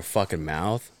name out of your fucking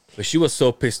mouth. But she was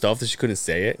so pissed off that she couldn't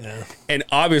say it. Yeah. And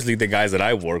obviously the guys that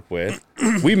I work with,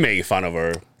 we made fun of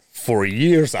her for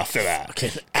years after that.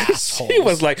 She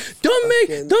was like,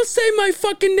 don't say my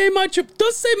fucking name out your,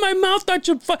 don't say my mouth out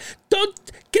your,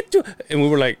 don't get to, and we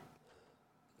were like,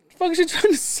 what the fuck is she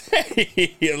trying to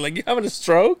say? Like, you having a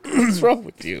stroke? What's wrong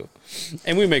with you?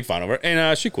 And we make fun of her,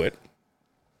 and she quit.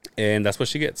 And that's what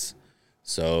she gets.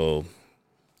 So,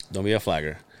 don't be a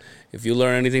flagger. If you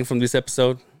learn anything from this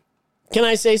episode... Can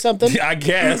I say something? I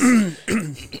guess.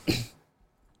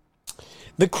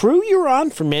 The crew you were on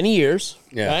for many years,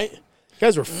 right? You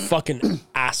guys were fucking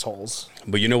assholes.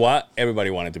 But you know what?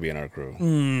 Everybody wanted to be in our crew.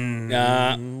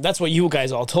 That's what you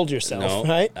guys all told yourself,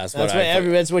 right? That's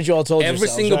what you all told yourself. Every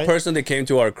single person that came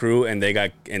to our crew and they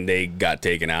got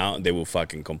taken out, they will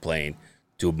fucking complain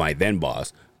to my then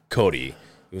boss, Cody.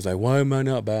 He was like, "Why am I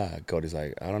not back?" Cody's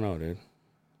like, "I don't know, dude,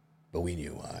 but we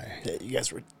knew why." Yeah, you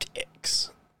guys were dicks.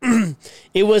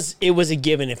 It was a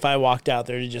given if I walked out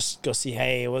there to just go see.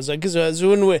 Hey, it was because this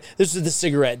was the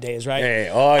cigarette days, right? Hey,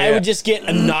 I would just get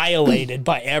annihilated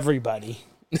by everybody.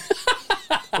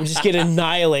 I would just get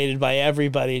annihilated by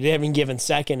everybody at any given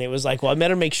second. It was like, well, I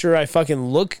better make sure I fucking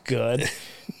look good,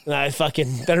 and I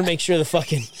fucking better make sure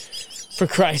for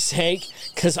Christ's sake,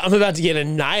 because I'm about to get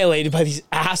annihilated by these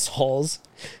assholes.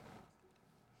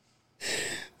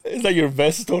 Is that your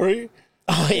best story?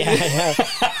 Oh, yeah.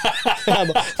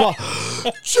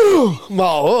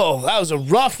 Oh, that was a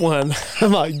rough one.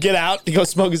 I'm like, get out to go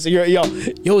smoke a cigarette. Yo,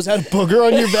 is that a booger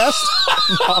on your vest?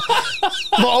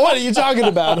 Well, what are you talking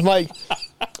about? I'm like,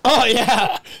 oh,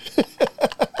 yeah.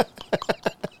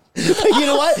 You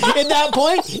know what? At that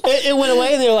point, it went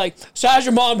away, and they were like, so how's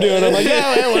your mom doing? I'm like,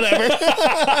 yeah, whatever.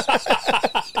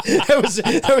 There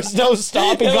was no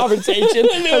stopping conversation.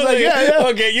 I was like, yeah.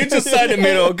 Okay, you just signed the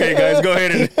middle. Okay, guys, go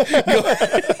ahead.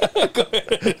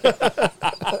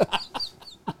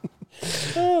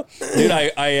 Dude,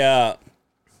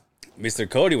 Mr.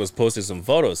 Cody was posting some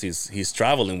photos. He's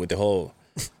traveling with the whole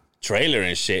trailer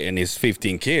and shit, and his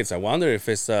 15 kids. I wonder if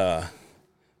it's on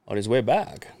his way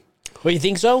back. Well, you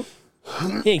think so?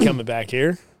 He ain't coming back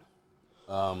here.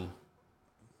 I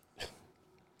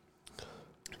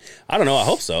don't know. I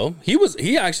hope so. He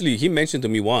mentioned to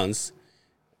me once.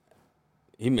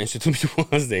 He mentioned to me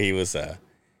once that he was like,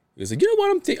 you know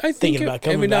what, I think about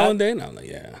coming every now back? and then. I'm like,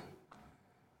 yeah.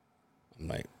 I'm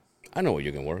like, I know where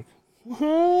you can work.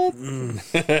 What?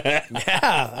 Yeah,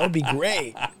 that would be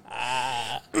great.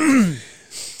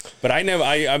 But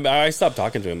I stopped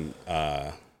talking to him,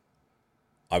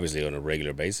 obviously on a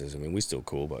regular basis. I mean, we still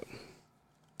cool, but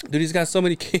dude, he's got so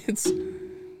many kids.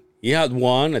 He had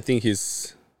one. I think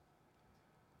his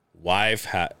wife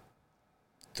had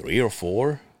 3 or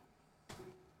 4.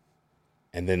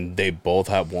 And then they both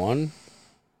had one.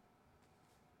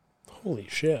 Holy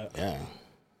shit. Yeah.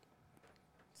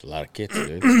 It's a lot of kids,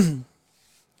 dude.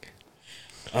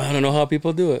 I don't know how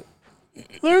people do it.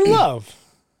 They're in love.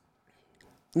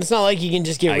 It's not like you can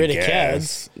just get rid of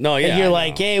kids. No, yeah. Like you're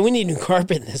like, hey, we need new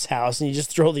carpet in this house, and you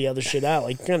just throw the other shit out.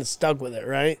 Like, you're kind of stuck with it,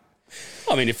 right?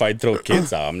 I mean, if I throw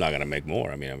kids out, I'm not gonna make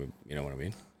more. I mean, you know what I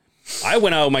mean. I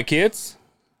went out with my kids,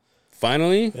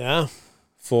 finally. Yeah.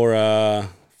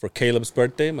 For Caleb's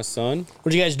birthday, my son.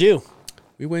 What'd you guys do?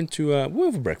 We went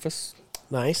for breakfast.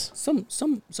 Nice. Some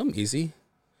easy.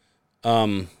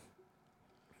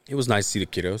 It was nice to see the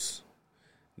kiddos.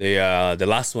 The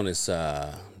last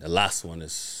one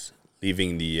is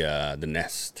leaving the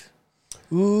nest.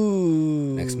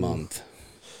 Ooh. Next month.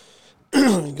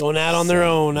 Going out on their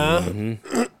own, huh?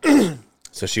 Mm-hmm.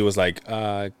 So she was like,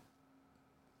 "Can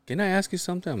I ask you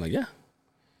something?" I'm like, "Yeah."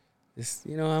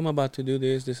 I'm about to do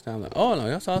this time. I'm like, "Oh no,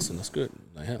 that's awesome. That's good."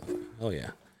 I'm like, hell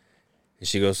yeah. And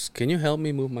she goes, "Can you help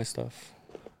me move my stuff?"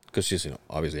 Because she's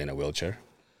obviously in a wheelchair.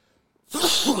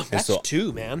 That's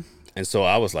 2, man. And so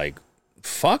I was like,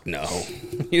 "Fuck no,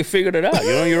 you figured it out.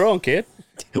 You're on your own, kid."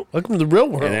 Welcome to the real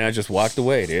world. And then I just walked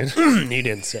away, dude. He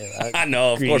didn't say that. I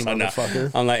know, of course I'm not. Motherfucker.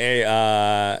 I'm like, hey,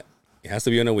 it has to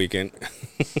be on a weekend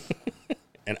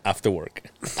and after work.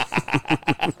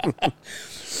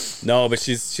 No, but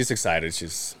she's excited.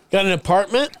 She's got an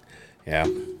apartment. Yeah,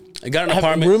 I got an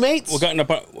apartment. Roommates? We got an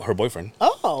apartment. Her boyfriend.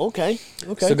 Oh, okay.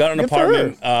 So got an Good for her.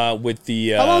 apartment with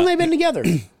the. How long have they been together?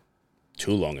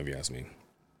 Too long, if you ask me.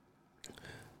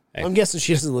 Hey. I'm guessing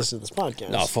she doesn't listen to this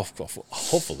podcast. No,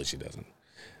 hopefully she doesn't.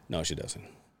 No, she doesn't.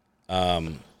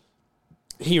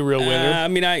 He a real winner. I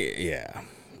mean,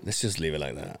 let's just leave it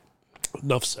like that.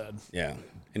 Enough said. Yeah,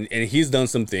 and he's done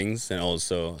some things, and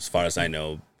also, as far as I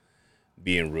know,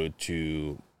 being rude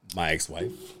to my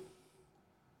ex-wife.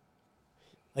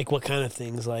 Like what kind of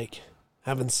things? Like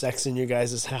having sex in your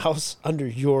guys' house under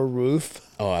your roof?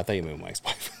 Oh, I thought you meant my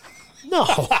ex-wife. No.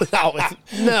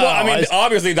 Well, I mean,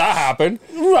 obviously that happened.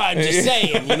 Right, I'm just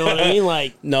saying. You know what I mean?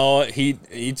 Like, no, he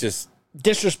just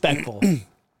disrespectful.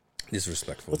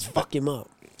 Disrespectful. Let's fuck him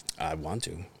up. I want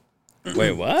to.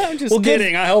 Wait, what? I'm just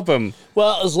kidding. I help him.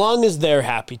 Well, as long as they're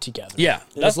happy together. Yeah.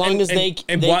 As long as they.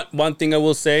 One thing I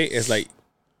will say is, like,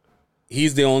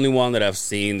 he's the only one that I've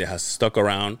seen that has stuck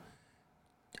around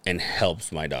and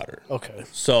helps my daughter. Okay.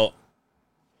 So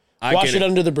wash it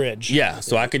under the bridge. Yeah.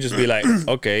 So I could just be like,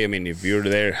 okay, I mean, if you're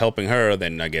there helping her,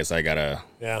 then I guess I gotta,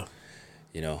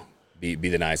 be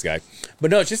the nice guy. But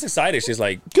no, she's excited. She's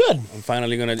like, good. I'm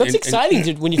finally gonna. That's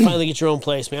exciting when you finally get your own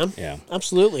place, man. Yeah.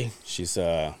 Absolutely. She's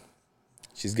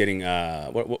getting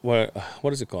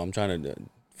what is it called? I'm trying to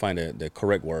find the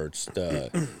correct words.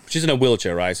 She's in a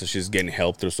wheelchair, right? So she's getting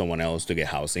help through someone else to get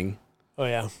housing. Oh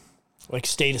yeah, like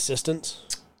state assistance.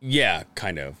 Yeah,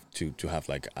 kind of to have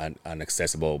like an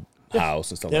accessible house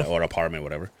and stuff like that, or apartment,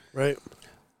 whatever. Right.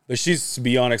 But she's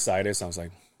beyond excited. So I was like,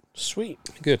 sweet,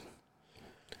 good.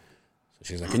 So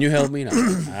she's like, can you help me? And I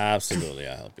was like, absolutely,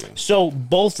 I'll help you. So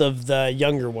both of the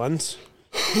younger ones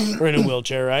are in a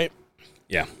wheelchair, right?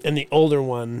 Yeah. And the older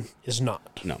one is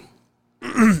not. No.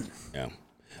 Yeah.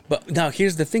 But now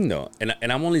here's the thing, though, and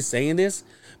I'm only saying this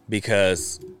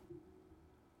because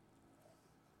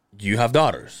you have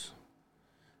daughters.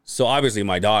 So obviously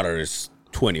my daughter is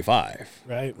 25.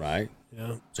 Right. Right?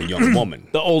 Yeah. It's a young woman.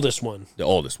 The oldest one. The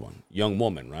oldest one. Young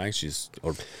woman, right? She's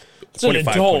it's an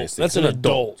adult. That's an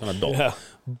adult. It's an adult. Yeah.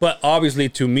 But obviously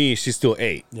to me, she's still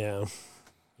 8. Yeah.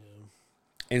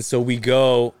 And so we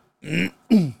go to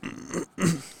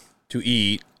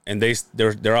eat, and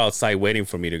they're outside waiting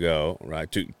for me to go,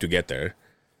 right, to get there.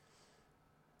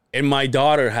 And my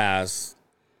daughter has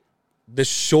the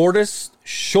shortest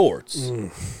shorts.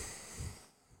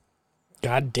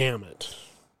 God damn it.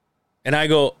 And I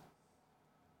go,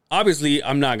 obviously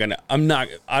I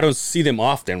don't see them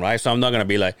often, right? So I'm not gonna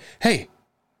be like, hey,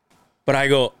 But I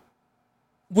go,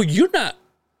 well, you're not.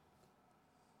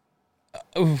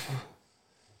 And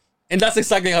that's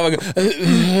exactly how I go.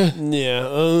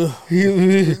 Yeah.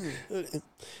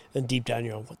 And deep down,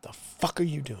 you're like, what the fuck are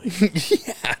you doing?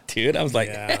 Yeah, dude. I was like,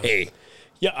 hey.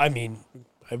 Yeah, I mean,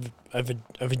 I have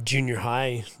a junior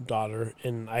high daughter,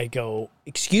 and I go,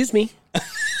 excuse me?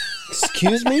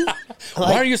 Excuse me?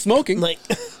 Why are you smoking? Like,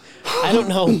 I don't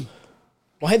know.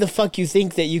 Why the fuck you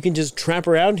think that you can just tramp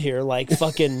around here like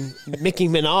fucking Mickey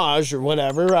Minaj or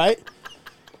whatever, right?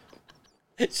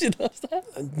 She does that?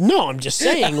 No, I'm just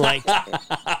saying, like,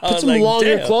 put some like,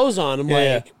 longer damn. clothes on.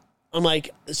 I'm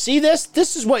like, see this?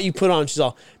 This is what you put on. She's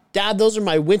all, Dad, those are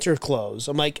my winter clothes.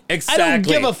 I'm like, Exactly. I don't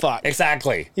give a fuck.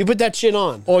 Exactly. You put that shit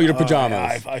on. Or your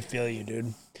pajamas. I feel you,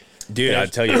 dude. Dude, I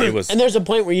tell you, it was. And there's a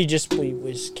point where we just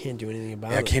can't do anything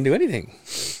about I it. can't do anything.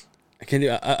 I can't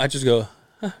do. I just go.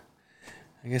 Huh,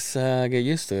 I guess I get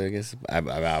used to it. I guess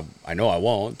I know I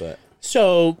won't, but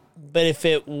So, but if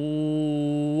it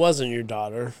wasn't your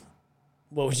daughter,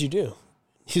 what would you do?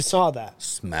 You saw that.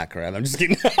 smack her. I'm just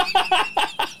kidding.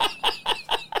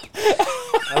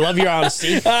 I love your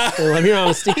honesty. I love your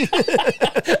honesty.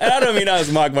 And I don't mean I was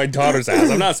mock my daughter's ass.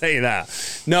 I'm not saying that.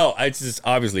 No, it's just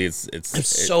obviously it's. I'm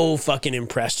so fucking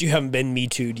impressed. You haven't been Me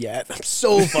Too'd yet. I'm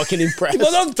so fucking impressed.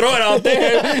 Well, don't throw it out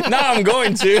there. Now I'm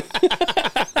going to.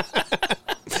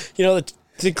 You know,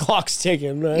 the clock's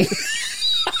ticking, right?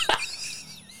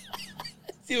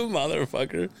 You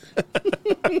motherfucker.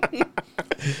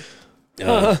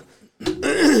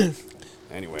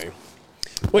 Anyway,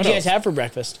 What'd you guys have for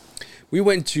breakfast? we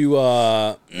went to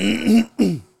what's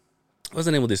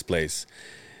the name of this place?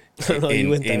 You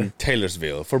went there. In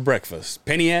Taylorsville for breakfast.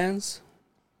 Penny Ann's.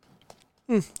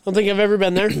 I don't think I've ever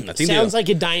been there. think Sounds they- like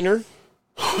a diner.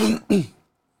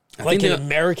 Like an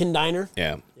American diner.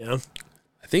 Yeah. Yeah.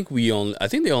 I think they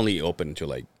only open until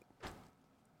like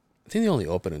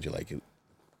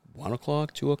 1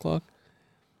 o'clock, 2 o'clock.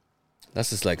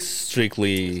 That's just like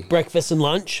strictly Breakfast and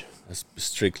lunch.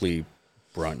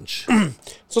 brunch.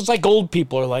 So it's like old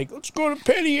people are like, let's go to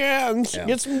Penny Ann's, Yeah.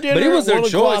 get some dinner. But it was at their 1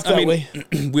 choice. o'clock that way.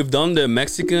 We've done the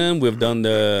Mexican, we've done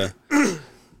the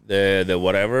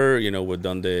whatever, we've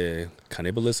done the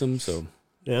cannibalism. So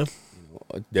Yeah.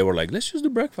 they were like, let's just do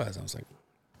breakfast. I was like,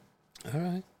 all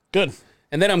right. Good.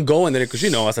 And then I'm going there because,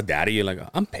 as a daddy, you're like,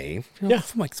 I'm paying. Yeah.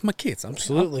 For my kids.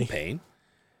 Absolutely. I'm paying.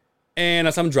 And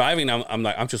as I'm driving,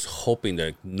 I'm just hoping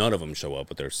that none of them show up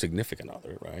with their significant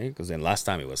other, right? Because then last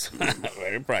time it was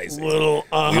very pricey.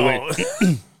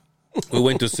 We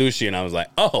went to sushi, and I was like,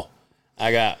 oh,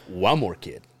 I got one more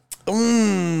kid. You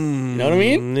know what I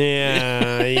mean?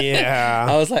 Yeah, yeah.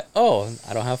 I was like, oh,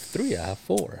 I don't have 3, I have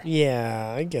 4.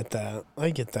 Yeah, I get that.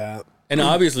 And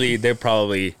obviously, they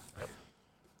probably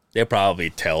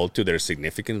tell to their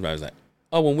significant. But I was like,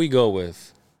 oh, when we go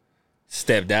with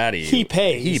stepdaddy, He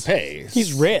pays.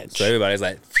 He's rich. So everybody's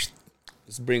like,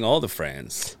 let's bring all the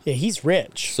friends. Yeah, he's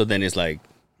rich. So then it's like,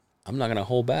 I'm not gonna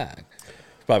hold back.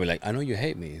 It's probably like, I know you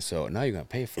hate me, so now you're gonna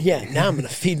pay for Yeah, me. now I'm going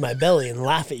to feed my belly and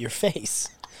laugh at your face.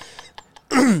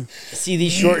 See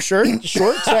these shorts right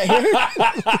here?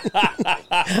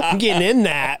 I'm getting in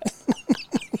that.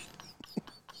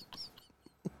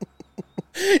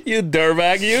 You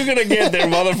dirtbag, you're gonna get there,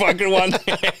 motherfucker, one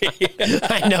day.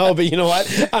 I know, but you know what?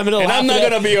 I'm going to laugh. I'm not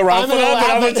gonna be around for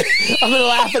that, but I'm going to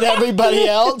laugh at everybody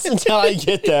else until I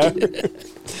get there.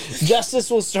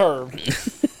 Justice will serve.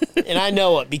 And I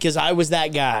know it because I was that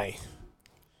guy.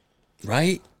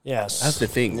 Right? Yes. That's the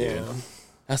thing, dude.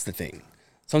 That's the thing.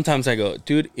 Sometimes I go,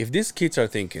 dude, if these kids are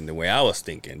thinking the way I was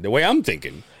thinking, the way I'm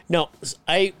thinking. No,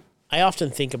 I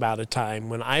often think about a time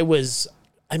when I was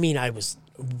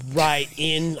right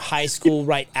in high school,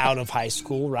 right out of high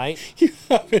school, right? You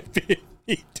haven't been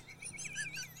eat.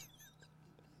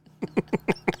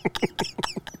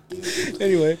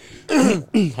 Anyway,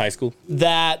 high school.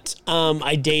 That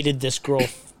I dated this girl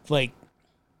like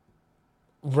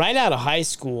right out of high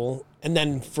school and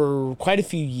then for quite a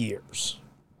few years.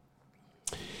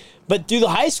 But through the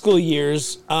high school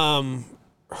years,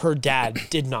 her dad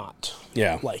did not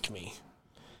like me.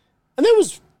 And there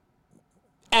was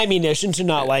ammunition to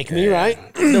not like me, right?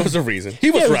 There was a reason.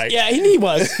 He was right. Yeah, he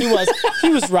was. He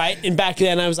was right. And back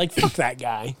then I was like, fuck that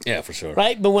guy. Yeah, for sure.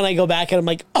 Right? But when I go back and I'm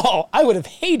like, oh, I would have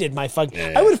hated my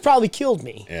fucking... I would have probably killed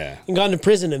me. Yeah. And gone to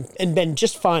prison and been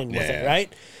just fine with Yeah. it,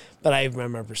 right? But I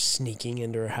remember sneaking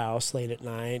into her house late at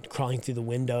night, crawling through the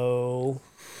window.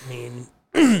 I mean,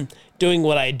 doing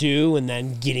what I do and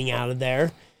then getting out of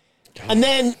there. And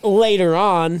then later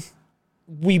on,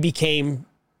 we became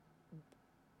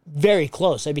very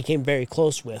close. I became very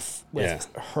close with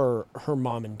her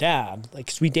mom and dad. Like,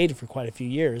 'cause we dated for quite a few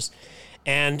years.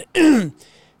 And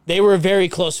they were a very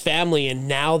close family, and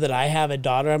now that I have a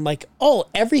daughter, I'm like, oh,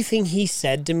 everything he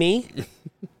said to me,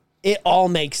 it all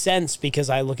makes sense because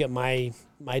I look at my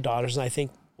daughters and I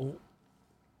think, oh,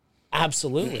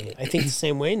 absolutely, I think the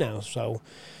same way now. So,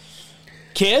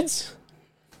 kids,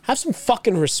 have some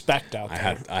fucking respect out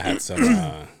there. I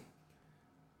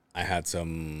had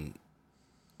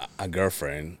a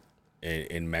girlfriend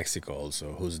in Mexico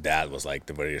also, whose dad was like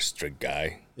the very strict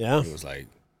guy. Yeah, he was like,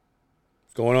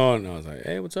 "What's going on?" And I was like,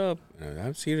 "Hey, what's up?" And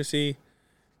I'm here to see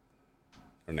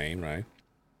her name, right?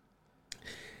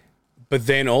 But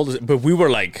then but we were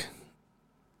like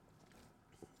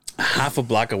half a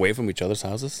block away from each other's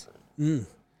houses. And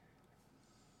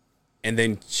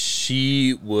then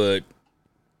she would,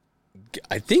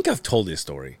 I think I've told this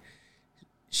story.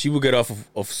 She would get off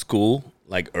of school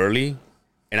like early,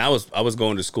 and I was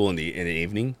going to school in the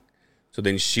evening. So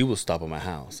then she would stop at my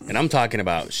house, and I'm talking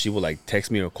about she would like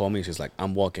text me or call me. She's like,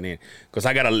 "I'm walking in," because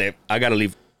I gotta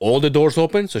leave all the doors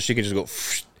open so she can just go.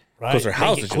 Because her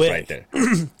house is just right there,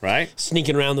 right?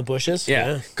 Sneaking around the bushes.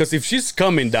 Yeah, because if she's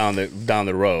coming down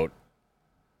the road,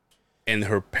 and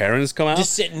her parents come out,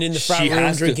 just sitting in the front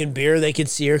room drinking beer, they could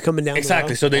see her coming down. Exactly.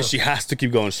 The road. So then she has to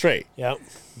keep going straight. Yeah.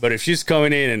 But if she's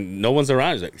coming in and no one's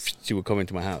around, she would come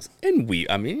into my house, and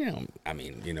I'm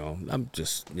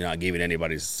just not giving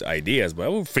anybody's ideas, but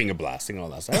we're finger blasting and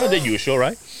all that stuff, the usual,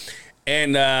 right?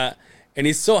 And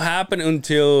it so happened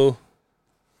until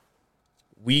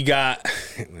we got.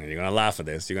 You're gonna laugh at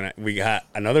this. We got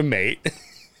another maid.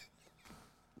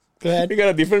 Go ahead. We got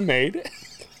a different maid.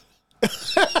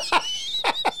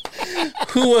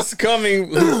 Who was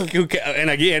coming? Who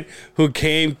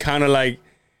came kind of like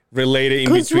related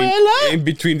in between. I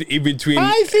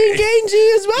think Angie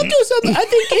is up to something. I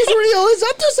think Israel is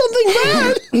up to something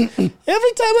bad.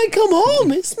 Every time I come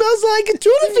home, it smells like a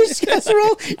tuna fish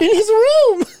casserole in his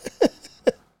room.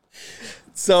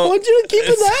 So I want you to keep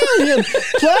an eye on him.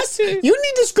 Plus, you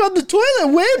need to scrub the toilet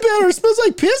way better. It smells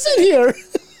like piss in here.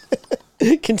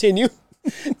 Continue.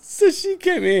 So she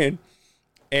came in,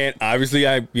 and obviously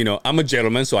I'm a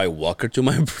gentleman, so I walk her to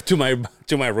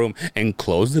my room and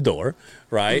close the door,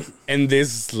 right? And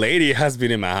this lady has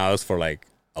been in my house for like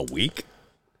a week.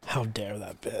 How dare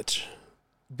that bitch?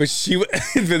 But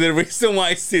the reason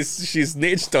why she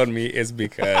snitched on me is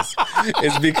because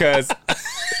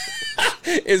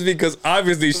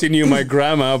obviously she knew my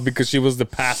grandma because she was the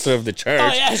pastor of the church.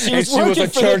 Oh yeah, she was working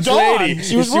for the Dawn.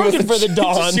 She was working for the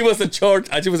Dawn. She was a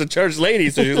church lady,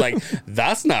 so she was like,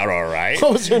 "That's not all right."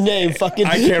 What was her name? Fucking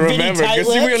I can't remember because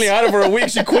we only had her for a week.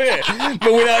 She quit,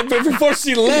 but before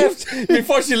she left,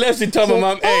 she told my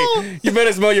mom, "Hey, you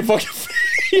better smell your fucking."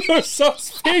 Your son's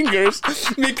fingers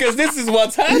because this is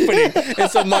what's happening. And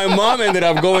so my mom ended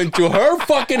up going to her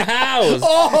fucking house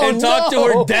and talked to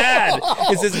her dad.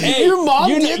 He says, "Hey, your mom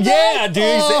did that?" Yeah, dude.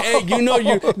 He said,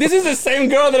 "Hey, this is the same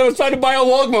girl that I was trying to buy a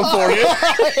Walkman for you."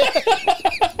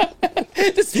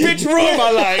 This bitch ruined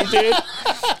my life, dude.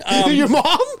 Your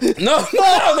mom? No,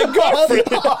 the girlfriend.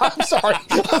 I'm sorry.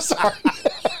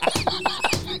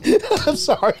 I'm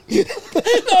sorry.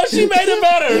 No, she made it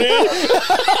better, dude.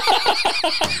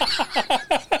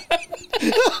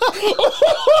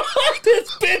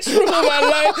 This bitch ruined my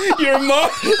life. Your mom.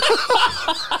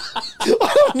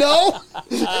 Oh, no.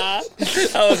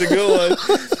 That was a good one.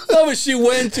 No, but she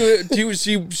went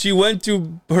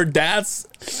to her dad's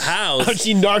house. Oh,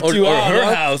 she knocked you out.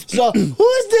 Her house. So, who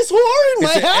is this whore in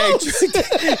my house?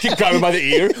 Hey, he grabbed me by the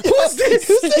ear. Who's this?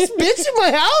 Who's this bitch in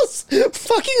my house?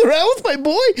 Fucking around with my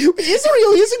boy?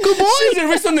 Israel, he's a good boy. She's the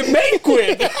reason the maid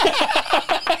quit.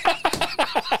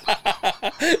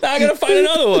 Now I gotta find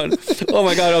another one. Oh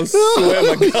my god, I'm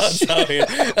sweating my guts out here.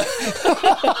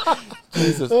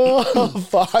 Jesus. Oh,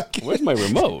 fuck. Where's my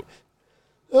remote?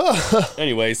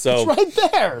 Anyway, so it's right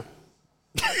there.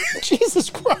 Jesus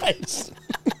Christ.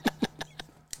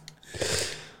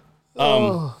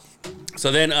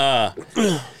 So then I'll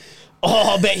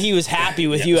bet he was happy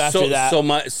with you after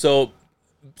that. So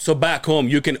back home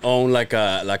you can own like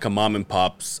a mom and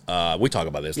pop's we talk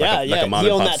about this like a mom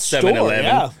and pop's 7-Eleven.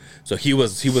 Yeah. So he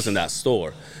was in that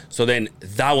store. So then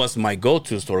that was my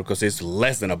go-to store because it's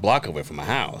less than a block away from my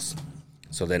house.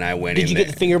 So then I went in. Did you get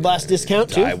the finger blast discount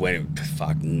too? I went,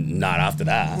 not after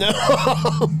that. No.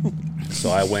 So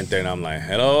I went there and I'm like,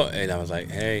 hello. And I was like,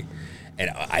 hey. And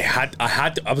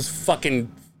I was fucking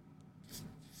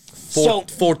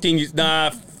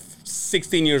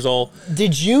 16 years old.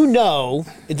 Did you know,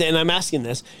 and I'm asking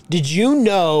this, did you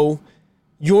know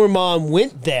your mom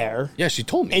went there. Yeah, she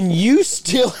told me. And you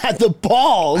still had the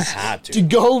balls to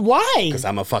go. Why? Because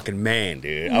I'm a fucking man,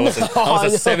 dude. I was a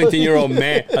 17-year-old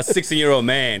man, a 16-year-old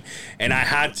man, and I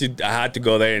had to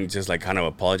go there and just like kind of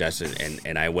apologize.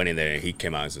 And I went in there and he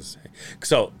came out and says,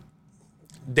 so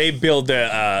they built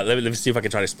the. Let me see if I can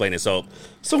try to explain it. So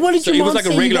what did your mom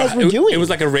say you guys were doing? It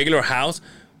was like a regular house.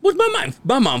 With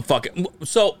my mom fucking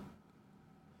so.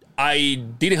 I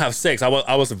didn't have sex. I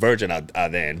was a virgin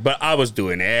then, but I was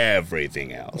doing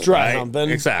everything else. Dry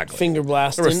humping. Exactly. Finger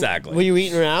blasting. Exactly. Were you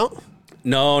eating her out?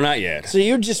 No, not yet. So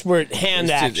you just were hand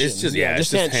action. It's just hand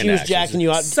She was jacking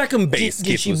you out. Second base.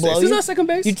 Did she blow you? Is that second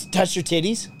base? You touched her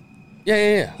titties?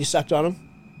 Yeah. You sucked on them?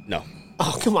 No.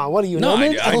 Oh, come on. What are you, no, I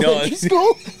know. Elementary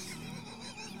school?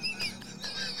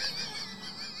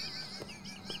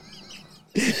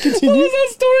 Continue. What was that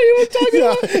story you were talking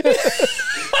about?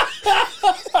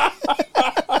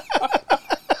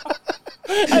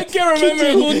 I can't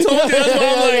remember who told you. That's why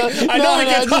I'm like, I know we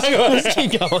can talk about it. Just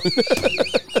keep going.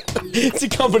 It's a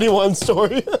company one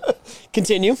story.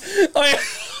 Continue. Oh, yeah.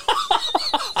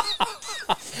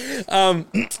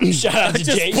 Shout out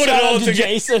to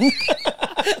Jason.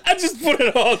 I just put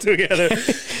it all together.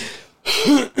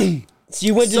 So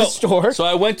you went to the store. So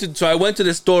I went to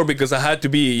the store because I had to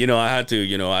be,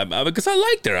 because I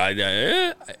liked her.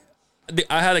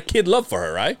 I had a kid love for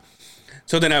her, right?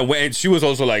 So then I went, and she was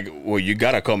also like, well, you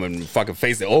gotta come and fucking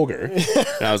face the ogre.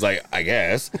 And I was like, I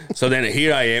guess. So then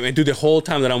here I am, and through the whole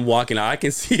time that I'm walking, I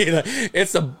can see it.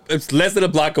 It's less than a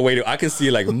block away. I can see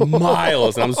like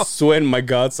miles, and I'm sweating my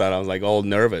guts out. I was like all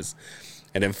nervous.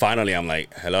 And then finally I'm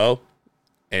like, hello?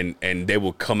 And they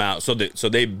will come out. So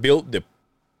they built the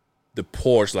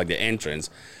porch, like the entrance,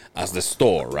 as the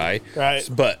store, right? Right.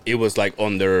 But it was like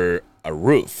under a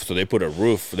roof. So they put a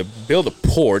roof. They built a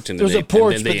porch, and there was a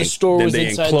porch, but the store was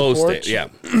inside the porch. Yeah.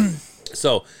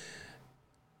 So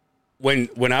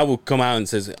when I would come out and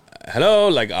says hello,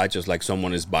 like I just like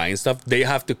someone is buying stuff, they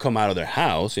have to come out of their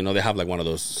house. They have like one of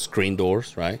those screen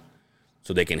doors, right?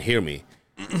 So they can hear me,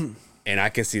 and I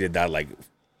can see that like,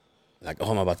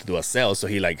 oh, I'm about to do a sale. So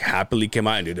he like happily came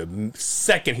out, and dude, the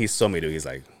second he saw me, dude, he's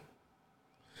like.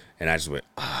 And I just went,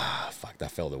 fuck,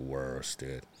 that felt the worst,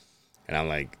 dude. And I'm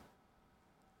like,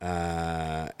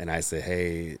 and I said,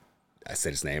 hey, I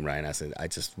said his name, right? And I said, I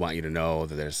just want you to know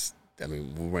that we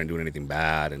weren't doing anything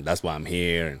bad, and that's why I'm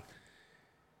here.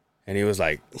 And he was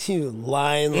like, you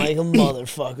lying like a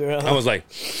motherfucker. Huh? I was like,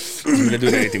 I'm not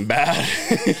doing anything bad.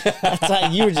 That's how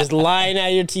you were just lying out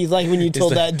of your teeth, like when you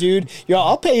told that dude,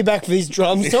 I'll pay you back for these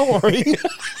drums, don't worry.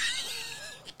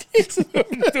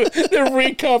 The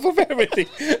recap of everything.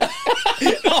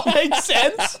 It all makes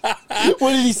sense.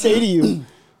 What did he say to you?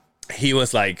 He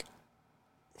was like,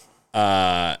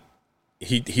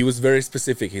 he was very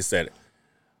specific. He said,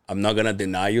 I'm not gonna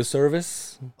deny you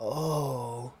service.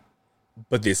 Oh,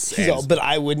 but this but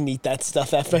I wouldn't eat that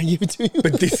stuff after I give it to you.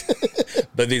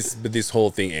 but this whole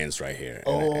thing ends right here.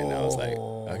 And I was like,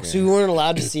 okay. So you weren't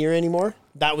allowed to see her anymore?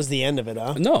 That was the end of it,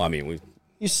 huh? No, I mean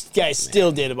you guys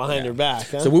still did it behind her back,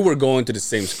 huh? So we were going to the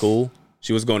same school.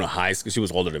 She was going to high school. She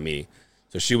was older than me.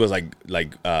 So she was like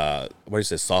what do you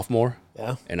say, sophomore?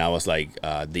 Yeah. And I was like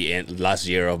the last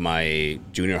year of my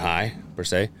junior high, per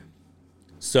se.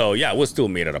 So yeah, we'll still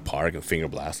meet at a park and finger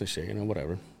blast and shit,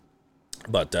 whatever.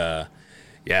 But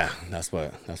yeah, that's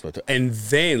what. And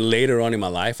then later on in my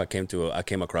life, I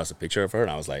came across a picture of her,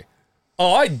 and I was like,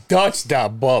 oh, I dodged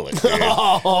that bullet, dude.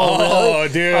 Really?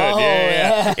 Dude,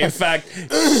 yeah. In fact,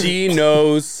 she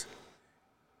knows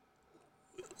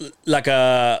like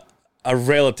a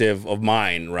relative of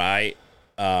mine, right?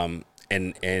 And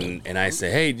I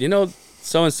say, hey,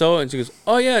 so and so, and she goes,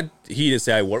 oh yeah. He didn't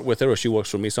say I work with her or she works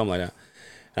for me, something like that.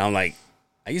 And I'm like,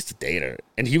 I used to date her,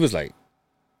 and he was like,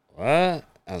 what? I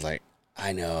was like,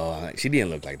 I know. I'm like, she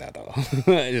didn't look like that though.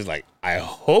 Just like, I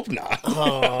hope not.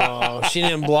 Oh, she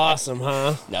didn't blossom,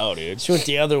 huh? No, dude. She went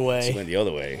the other way. She went the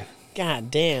other way. God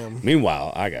damn.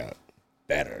 Meanwhile, I got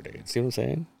better, dude. See what I'm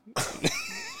saying?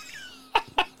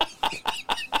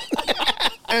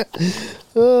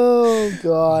 Oh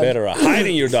God. Better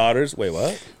hiding your daughters. Wait,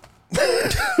 what?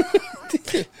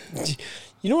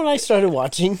 You know what I started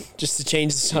watching? Just to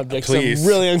change the subject. Please. I'm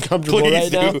really uncomfortable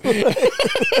Please right now.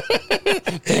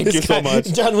 Thank you so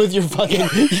much. Done with your fucking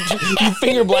you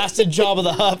finger blasted Jabba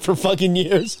the Hutt for fucking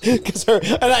years.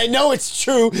 And I know it's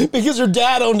true because her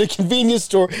dad owned a convenience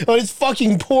store on his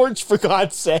fucking porch, for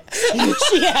God's sake.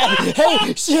 She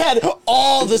had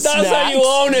all the snacks. That's how you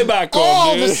own it back home,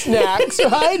 all dude. the snacks,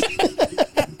 right?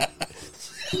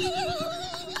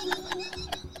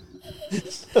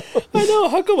 I know.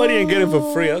 How come I didn't get it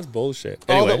for free? That's bullshit.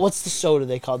 Anyway. What's the soda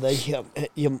they call that?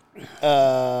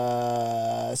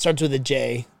 Starts with a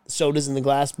J. Sodas in the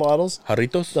glass bottles.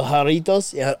 Jarritos? The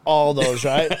Jarritos. Yeah, all those,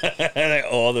 right? Like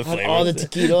all the flavors. All the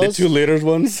taquitos. The 2 liters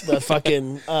ones. The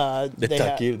fucking... the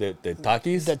Takis? The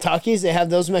Takis. They have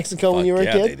those in Mexico when you were a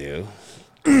kid? Yeah, they do.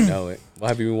 I know it. What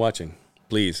have you been watching?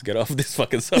 Please, get off this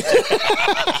fucking subject.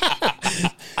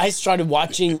 I started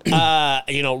watching,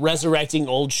 resurrecting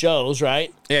old shows,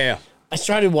 right? Yeah. I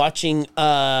started watching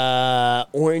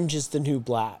Orange is the New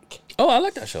Black. Oh, I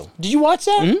like that show. Did you watch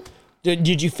that? Mm-hmm.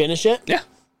 Did you finish it? Yeah.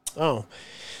 Oh.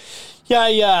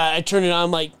 Yeah, I turned it on.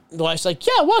 I'm like, the wife's like,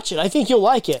 yeah, watch it. I think you'll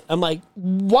like it. I'm like,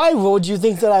 why would you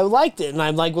think that I liked it? And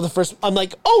I'm like, I'm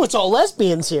like, oh, it's all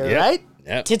lesbians here, right?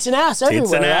 Yep. Tits and ass everywhere,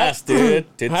 Tits and ass,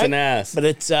 dude. Tits right? and ass. But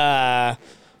it's so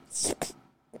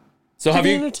have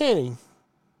you... entertaining.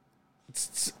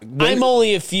 I'm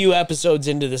only a few episodes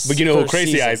into this. But you know who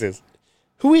Crazy season. Eyes is?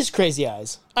 Who is Crazy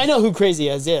Eyes? I know who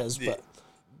Crazy Eyes is, but...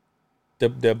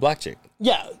 The black chick.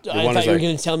 Yeah, I thought you were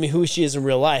going to tell me who she is in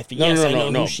real life. But yes, I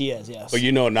know who she is, yes. But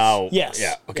you know now. Yes.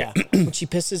 Yeah, okay. Yeah. When she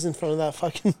pisses in front of that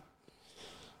fucking...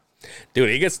 Dude,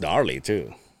 he gets gnarly,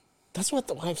 too. That's what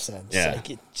the wife said. It's Yeah.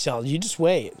 like, so you just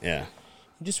wait. Yeah.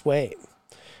 You just wait.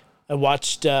 I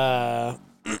watched... and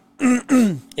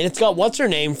it's got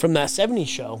what's-her-name from that 70s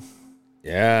show.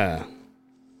 Yeah.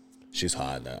 She's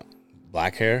hot, though.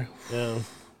 Black hair. Yeah.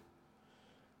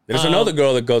 There's another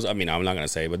girl that goes... I mean, I'm not going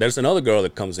to say, but there's another girl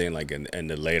that comes in, like, in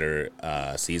the later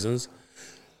seasons.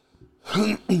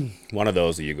 One of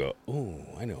those that you go, oh,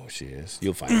 I know who she is.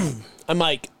 You'll find out. I'm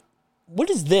like, what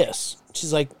is this?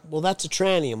 She's like, well, that's a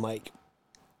tranny. I'm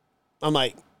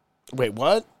like, wait,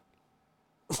 what?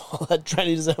 Well, that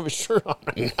tranny doesn't have a shirt on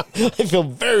right now. I feel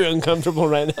very uncomfortable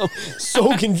right now.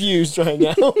 So confused right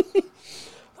now.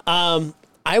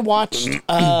 I watched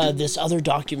this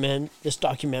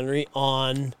documentary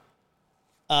on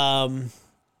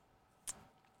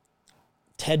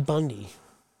Ted Bundy.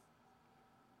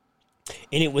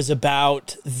 And it was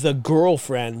about the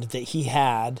girlfriend that he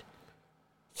had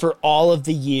for all of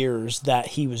the years that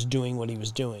he was doing what he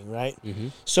was doing, right? Mm-hmm.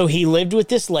 So he lived with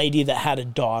this lady that had a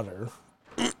daughter.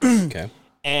 Okay.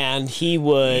 And he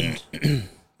would,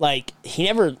 he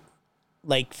never,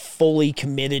 fully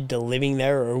committed to living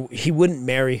there, or he wouldn't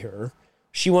marry her.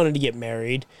 She wanted to get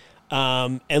married.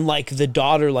 And, the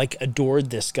daughter, adored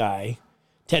this guy.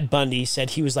 Ted Bundy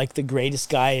said he was, the greatest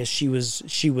guy as she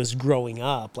was growing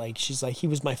up. She's like, he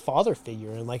was my father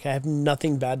figure, and, I have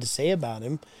nothing bad to say about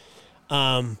him.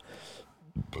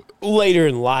 Later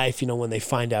in life, when they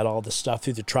find out all this stuff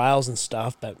through the trials and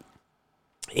stuff, but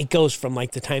it goes from,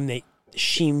 the time that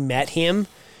she met him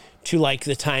to,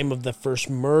 the time of the first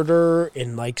murder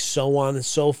and, so on and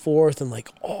so forth, and,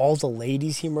 all the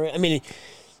ladies he murdered. I mean,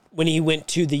 when he went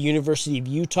to the University of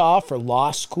Utah for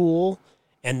law school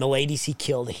and the ladies he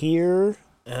killed here,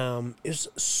 it was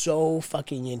so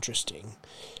fucking interesting.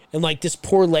 And, this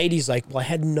poor lady's like, well, I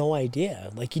had no idea.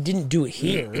 He didn't do it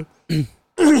here.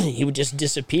 He would just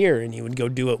disappear, and he would go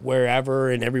do it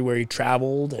wherever and everywhere he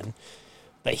traveled,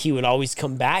 but he would always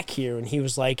come back here, and he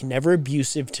was, never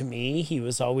abusive to me. He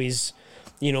was always,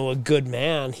 a good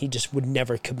man. He just would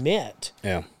never commit.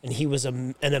 Yeah. And he was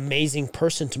an amazing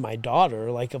person to my daughter.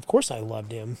 Of course I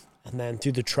loved him. And then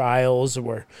through the trials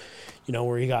where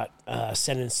he got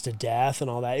sentenced to death and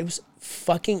all that, it was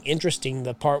fucking interesting,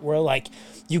 the part where,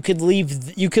 you could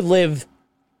live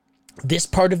this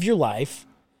part of your life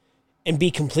and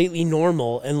be completely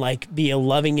normal and be a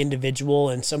loving individual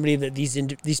and somebody that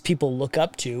these people look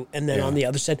up to, and then on the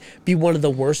other side be one of the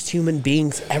worst human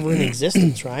beings ever in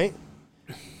existence, right?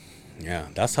 Yeah,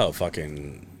 that's how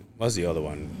fucking... What's the other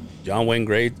one? John Wayne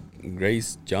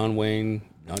Grace? John Wayne...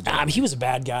 He was a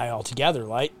bad guy altogether,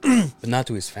 but not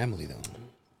to his family, though.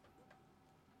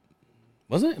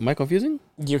 Was it? Am I confusing?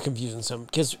 You're confusing some,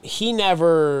 because he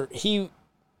never... He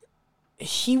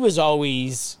was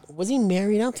always... Was he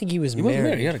married? I don't think he was married. He wasn't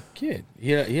married. He had a kid.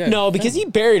 Yeah. No, because he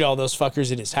buried all those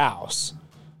fuckers in his house.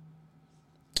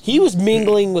 He was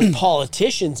mingling with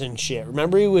politicians and shit.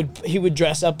 Remember, he would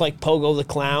dress up like Pogo the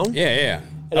Clown? Yeah.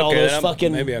 And all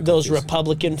those those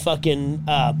Republican fucking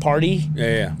party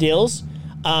deals.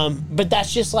 But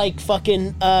that's just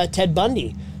fucking Ted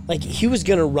Bundy. He was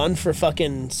going to run for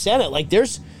fucking Senate.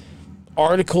 There's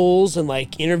articles and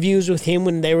interviews with him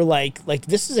when they were like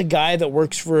this is a guy that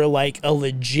works for a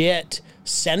legit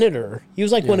senator. He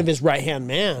was one of his right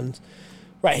hand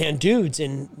dudes,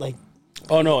 and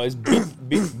oh no, it's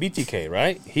BTK,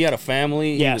 right? He had a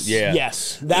family.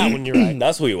 Yes, that one, you're right.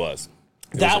 That's who he was.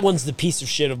 That one's the piece of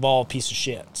shit of all piece of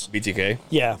shits. BTK.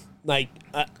 Yeah,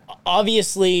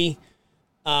 obviously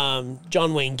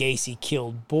John Wayne Gacy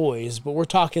killed boys, but we're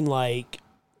talking like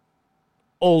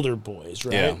older boys,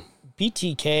 right? Yeah.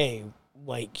 BTK,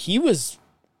 like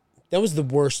that was the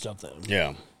worst of them.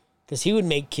 Yeah. Because he would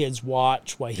make kids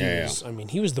watch while he Yeah, was, I mean,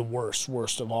 he was the worst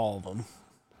of all of them.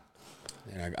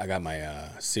 And I got my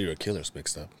serial killers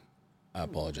mixed up. I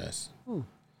apologize.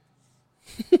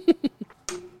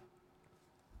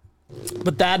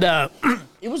 But that,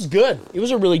 it was good. It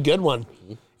was a really good one.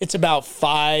 It's about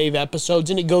 5 episodes,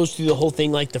 and it goes through the whole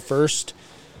thing, like the first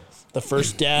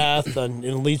death, and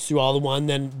it leads through all the one.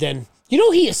 Then you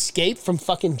know he escaped from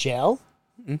fucking jail.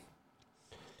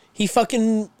 He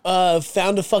fucking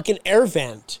found a fucking air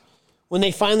vent when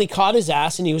they finally caught his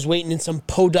ass, and he was waiting in some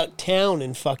podunk town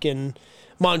in fucking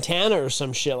Montana or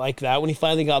some shit like that. When he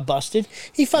finally got busted,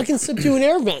 he fucking slipped through an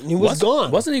air vent and he was gone.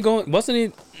 Wasn't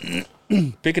he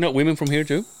picking up women from here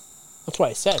too? That's why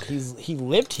I said he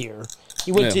lived here.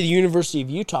 He went to the University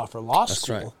of Utah for law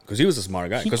school. That's right, because he was a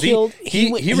smart guy. Because He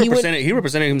he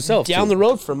represented himself down too. the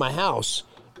road from my house,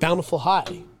 Bountiful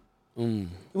High. He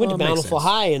went to Bountiful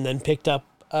High and then picked up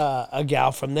a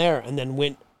gal from there, and then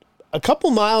went a couple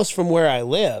miles from where I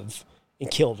live and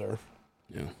killed her.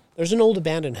 Yeah. There's an old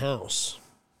abandoned house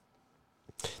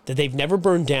that they've never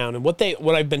burned down, and what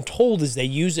I've been told is they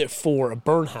use it for a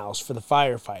burn house for the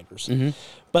firefighters.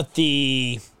 But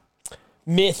the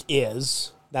myth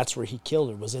is that's where he killed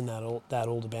her, was in that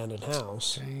old abandoned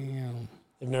house. Damn.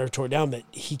 They've never tore it down, but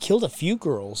he killed a few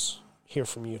girls here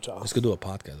from Utah. Let's go do a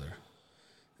podcast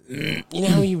there. You know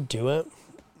how he would do it?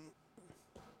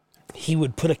 He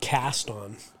would put a cast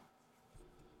on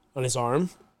his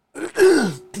arm,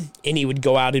 and he would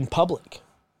go out in public.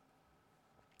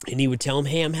 And he would tell him,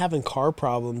 "Hey, I'm having car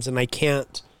problems, and I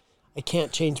can't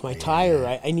change my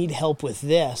tire. I need help with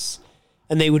this."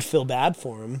 And they would feel bad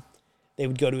for him. They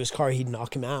would go to his car. He'd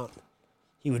knock him out.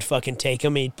 He would fucking take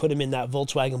him. He'd put him in that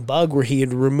Volkswagen Bug where he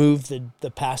had removed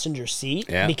the passenger seat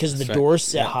because the doors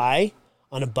set high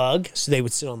on a Bug, so they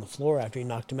would sit on the floor after he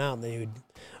knocked him out, and they would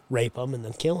rape him and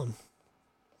then kill him.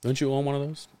 Don't you own one of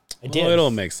those? I did. Well, it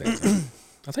all makes sense.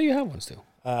 I thought you had one still.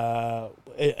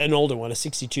 An older one, a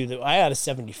 62. I had a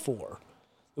 74.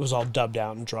 It was all dubbed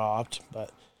out and dropped,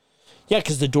 but yeah,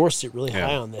 because the doors sit really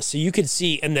high on this, so you could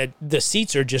see, and the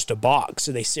seats are just a box,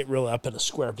 so they sit really up in a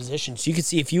square position. So you could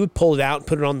see if you would pull it out and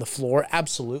put it on the floor,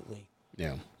 absolutely.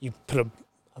 Yeah, you put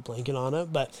a blanket on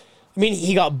it, but I mean,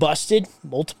 he got busted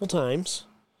multiple times.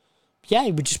 Yeah,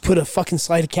 he would just put a fucking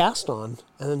slide of cast on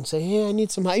and then say, "Hey, I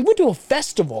need some." He went to a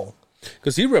festival.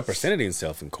 Because he represented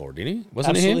himself in court, didn't he?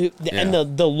 Wasn't Absolutely. it him?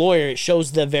 And the lawyer, it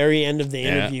shows the very end of the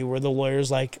interview where the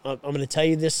lawyer's like, "I'm going to tell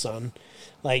you this, son.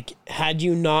 Like, had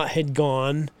you not had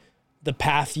gone the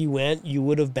path you went, you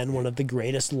would have been one of the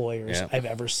greatest lawyers I've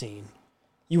ever seen.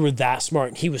 You were that smart."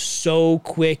 And he was so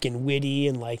quick and witty,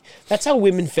 and like, that's how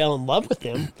women fell in love with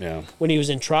him. When he was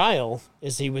in trial,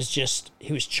 is he was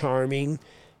charming.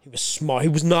 He was smart. He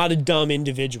was not a dumb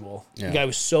individual. The guy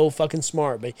was so fucking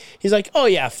smart. But he's like, "Oh,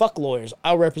 yeah, fuck lawyers.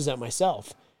 I'll represent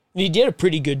myself." And he did a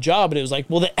pretty good job. And it was like,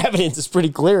 well, the evidence is pretty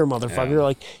clear, motherfucker.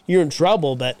 Like, you're in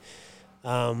trouble. But,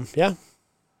 yeah.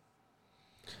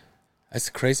 It's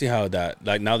crazy how that,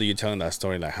 like, now that you're telling that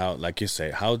story, like, how, like you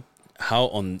say, how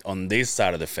on this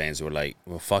side of the fence, we're like,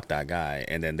 well, fuck that guy.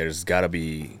 And then there's got to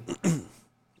be,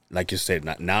 like you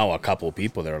said, now a couple of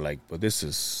people that are like, well, this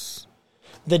is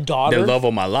the love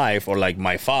of my life, or like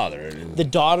my father. The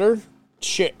daughter,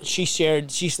 she said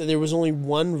there was only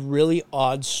one really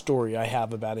odd story I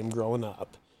have about him growing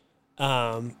up.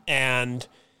 And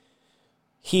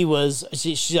she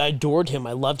adored him.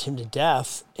 I loved him to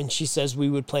death. And she says we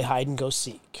would play hide and go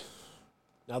seek.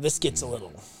 Now this gets a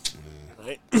little,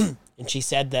 right? And she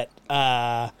said that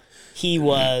he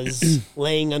was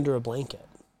laying under a blanket.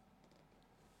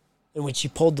 And when she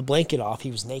pulled the blanket off,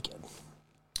 he was naked.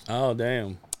 Oh,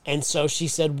 damn. And so she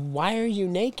said, "Why are you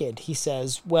naked?" He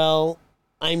says, "Well,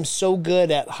 I'm so good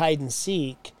at hide and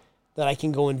seek that I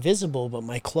can go invisible, but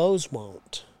my clothes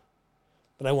won't.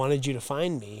 But I wanted you to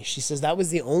find me." She says, "That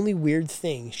was the only weird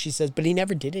thing." She says, "But he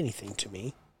never did anything to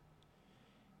me.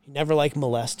 He never, like,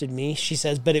 molested me." She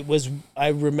says, "But it was, I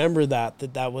remember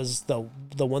that was the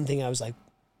one thing I was like,"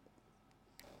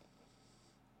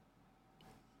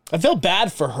 I felt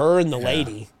bad for her and the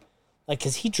lady. Like,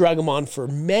 because he drug him on for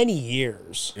many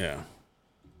years. Yeah.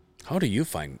 How do you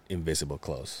find invisible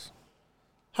clothes?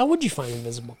 How would you find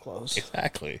invisible clothes?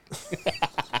 Exactly.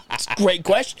 It's a great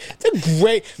question. It's a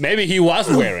great... Maybe he was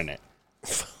wearing it.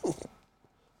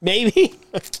 Maybe.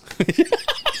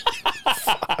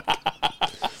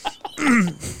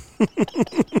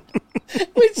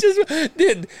 Which is,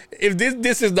 dude, if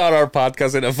this is not our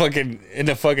podcast in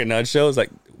a fucking nutshell, it's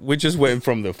like, we just went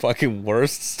from the fucking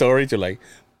worst story to like,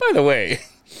 by the way,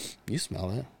 you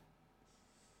smell it.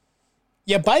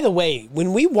 Yeah, by the way,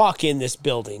 when we walk in this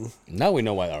building... Now we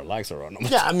know why our lights are on.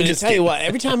 Yeah, I'm going to tell you what.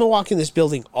 Every time I walk in this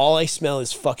building, all I smell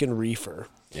is fucking reefer.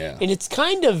 Yeah. And it's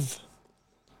kind of...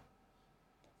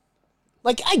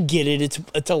 Like, I get it.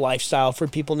 It's a lifestyle for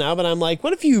people now, but I'm like,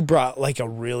 what if you brought, like, a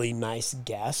really nice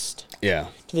guest Yeah.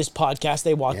 to this podcast?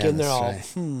 They walk in, they're all, right.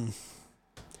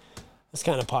 This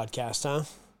kind of podcast, huh?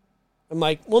 I'm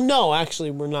like, well, no,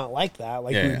 actually, we're not like that.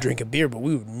 Like, we would drink a beer, but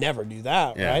we would never do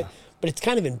that, right? But it's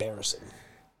kind of embarrassing.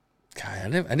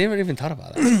 God, I never even thought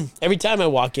about that. Every time I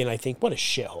walk in, I think, what a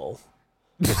shithole.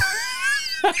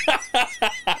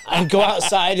 I go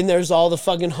outside, and there's all the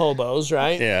fucking hobos,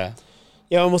 right? Yeah.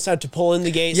 You almost have to pull in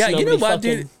the gates. Yeah, you know what,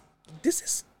 fucking, dude?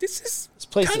 This is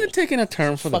place kind of taking a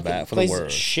turn for the bad, for the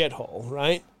worse. Shithole,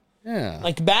 right? Yeah.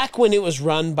 Like back when it was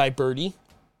run by Birdie,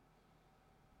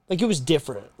 like it was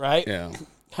different, right? Yeah.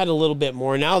 Had a little bit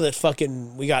more. Now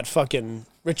that we got fucking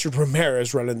Richard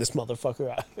Ramirez running this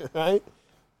motherfucker out here, right?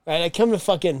 Right? I come to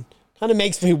fucking, kind of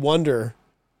makes me wonder,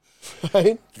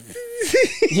 right?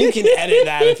 You can edit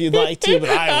that if you'd like to, but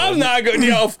I'm not going to.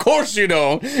 Yeah, of course you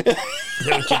don't.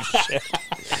 Don't give a shit.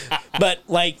 But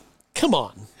like, come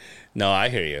on. No, I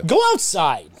hear you. Go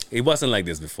outside. It wasn't like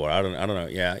this before. I don't know.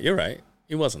 Yeah, you're right.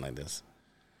 It wasn't like this.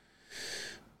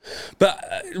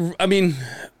 But I mean,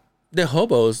 the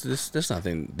hobos. There's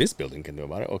nothing this building can do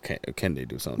about it. Okay, can they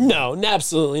do something? No,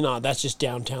 absolutely not. That's just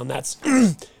downtown. That's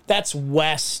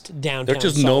west downtown. They're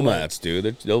just nomads,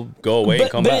 dude. They'll go away and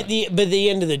come back. But at the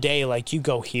end of the day, like you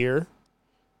go here,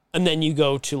 and then you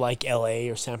go to like L.A.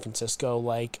 or San Francisco.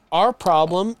 Like our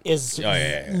problem is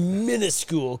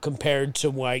minuscule compared to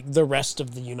like the rest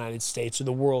of the United States or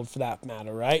the world, for that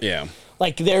matter, right? Yeah.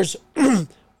 Like there's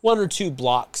one or two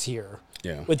blocks here.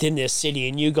 Yeah. Within this city,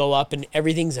 and you go up, and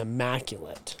everything's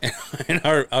immaculate. And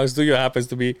our studio happens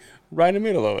to be right in the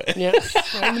middle of it. Yeah,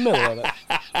 right in the middle of it.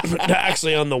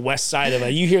 Actually, on the west side of it,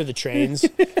 you hear the trains.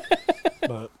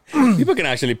 But people can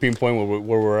actually pinpoint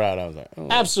where we're at. I was like, oh,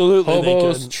 absolutely,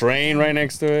 hobos, train right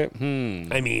next to it.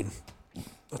 I mean,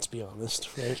 let's be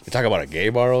honest, right? You talk about a gay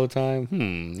bar all the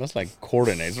time. That's like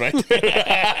coordinates right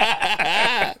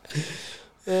there.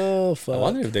 Oh fuck! I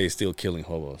wonder if they're still killing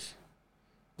hobos.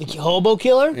 The hobo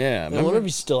killer? Yeah. I wonder if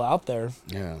he's still out there.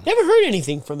 Yeah. Never heard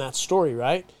anything from that story,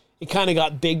 right? It kind of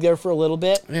got big there for a little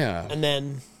bit. Yeah. And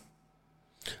then...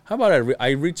 How about I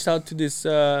reached out to this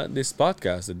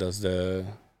podcast that does the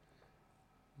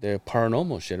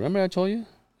paranormal shit. Remember I told you?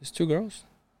 These two girls?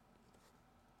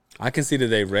 I can see that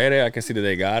they read it. I can see that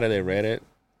they got it. They read it.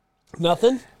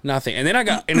 Nothing? Nothing. And then I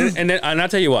got... and I'll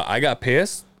tell you what. I got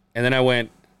pissed. And then I went...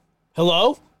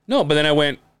 Hello? No, but then I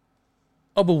went...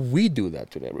 Oh, but we do that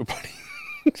to everybody.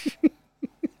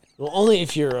 Well, only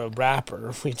if you're a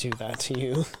rapper, we do that to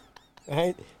you,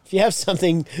 right? If you have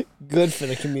something good for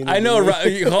the community. I know, right?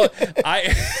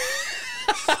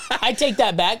 I take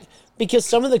that back because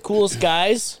some of the coolest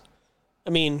guys, I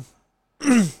mean,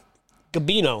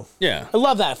 Gabino. Yeah. I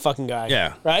love that fucking guy.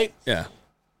 Yeah. Right? Yeah.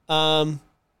 Well,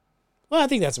 I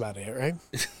think that's about it, right?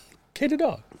 K the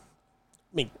dog.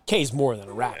 I mean, K's more than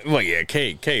a rapper. Well, yeah,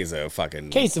 K's a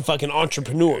fucking... K's a fucking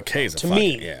entrepreneur. K's a to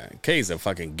fucking... me. Yeah, K's a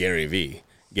fucking Gary V.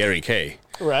 Gary K.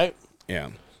 Right?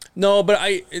 Yeah. No, but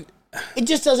it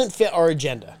just doesn't fit our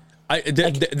agenda.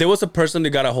 There was a person that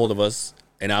got a hold of us,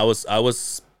 and I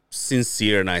was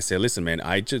sincere, and I said, listen, man,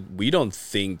 we don't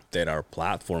think that our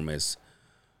platform is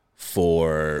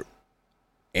for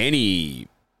any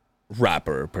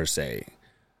rapper per se.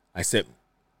 I said...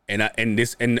 And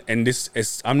this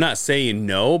is, I'm not saying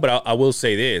no, but I will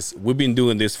say this. We've been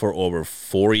doing this for over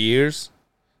 4 years,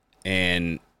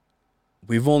 and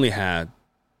we've only had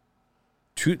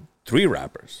three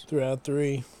rappers. 3 out of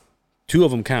 3. 2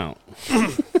 of them count.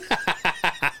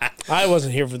 I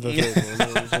wasn't here for the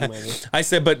third one. I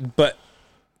said, but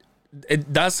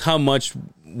that's how much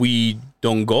we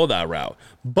don't go that route.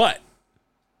 But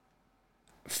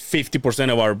 50%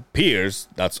 of our peers,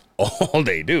 that's all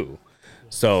they do.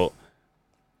 So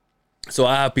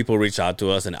I have people reach out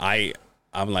to us, and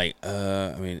I'm like,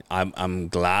 I mean, I'm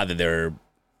glad that they're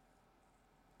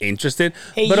interested.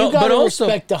 Hey, you gotta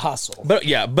respect the hustle. But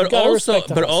yeah, but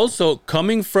also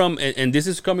coming from, and this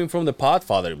is coming from the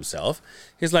Podfather himself.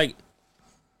 He's like,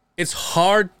 it's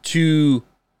hard to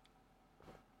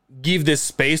give this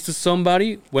space to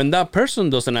somebody when that person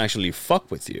doesn't actually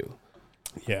fuck with you.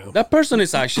 Yeah, that person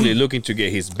is actually looking to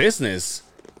get his business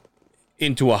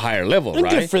into a higher level, and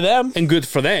right? Good for them. And good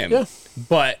for them. Yeah.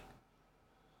 But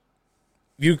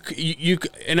you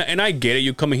and I get it.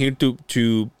 You're coming here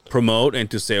to promote and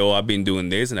to say, oh, I've been doing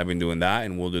this and I've been doing that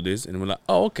and we'll do this. And we're like,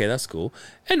 oh, okay, that's cool.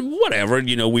 And whatever,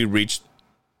 you know, we reached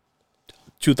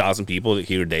 2,000 people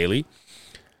here daily.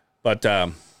 But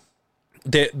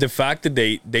the fact that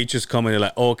they just come and they're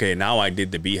like, oh, okay, now I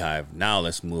did the Beehive. Now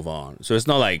let's move on. So it's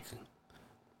not like,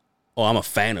 oh, I'm a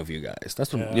fan of you guys.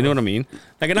 That's what, you know what I mean?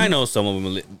 Like, and I know some of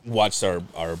them watch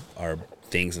our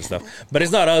things and stuff, but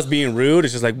it's not us being rude.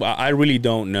 It's just like, I really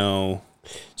don't know.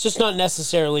 It's just not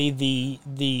necessarily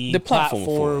the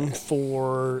platform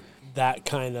for that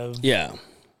kind of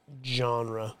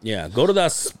genre. Yeah, go to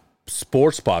that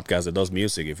sports podcast that does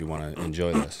music if you want to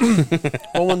enjoy this.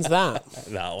 What one's that?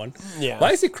 That one. Yeah.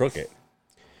 Why is it crooked?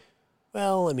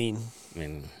 Well, I mean,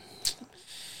 you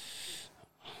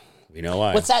know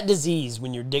why. What's that disease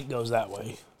when your dick goes that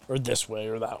way? Or this way,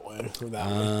 or that way, or that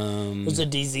way? What's a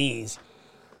disease?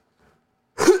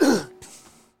 How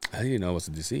do you know what's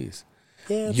a disease?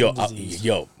 Yeah, it's a disease.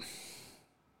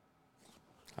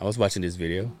 I was watching this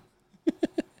video.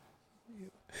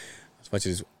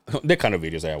 The kind of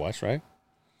videos that I watch, right?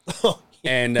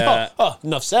 And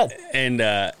enough said.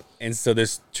 And so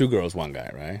there's two girls, one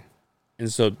guy, right?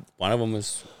 And so one of them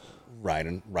is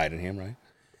riding him, right?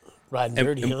 Riding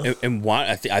dirty, huh? And one,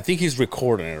 I think he's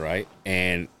recording it, right?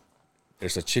 And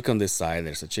there's a chick on this side,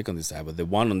 there's a chick on this side, but the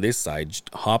one on this side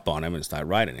hop on him and start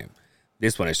riding him.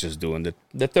 This one is just doing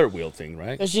the third wheel thing,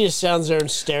 right? And she just stands there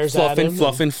and stares at him.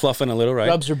 Fluffing a little, right?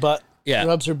 Rubs her butt. Yeah.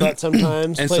 Rubs her butt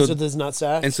sometimes. And plays with his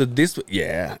nutsack. And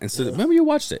so remember you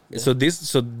watched it. Yeah. So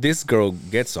this girl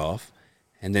gets off,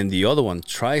 and then the other one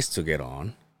tries to get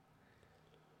on.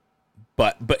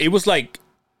 But it was like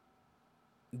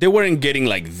they weren't getting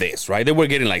like this, right? They were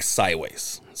getting like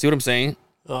sideways. See what I'm saying?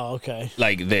 Oh, okay.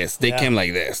 Like this. They came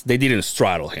like this. They didn't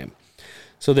straddle him.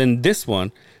 So then this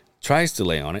one tries to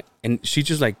lay on it, and she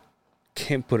just like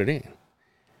can't put it in.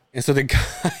 And so the guy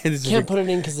can't put it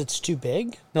in because it's too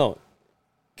big? No.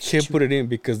 Can't put it in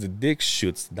because the dick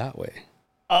shoots that way.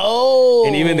 Oh.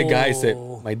 And even the guy said,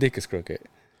 my dick is crooked.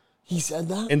 He said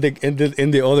that? And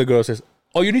the other girl says,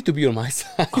 oh, you need to be on my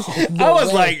side. Oh, no I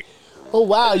was like, oh,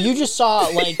 wow. You just saw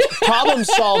like problem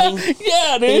solving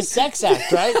in a sex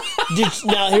act, right?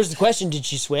 Now, here's the question. Did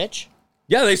she switch?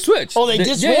 Yeah, they switched. Oh, they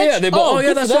did switch? Yeah.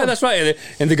 That's right.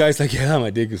 And the guy's like, yeah,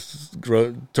 my dick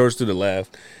turns to the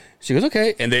left. She goes,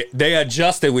 okay. And they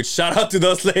adjusted, which shout out to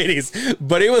those ladies.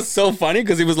 But it was so funny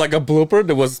because it was like a blooper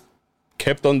that was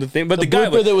kept on the thing. But the guy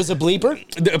there was a bleeper?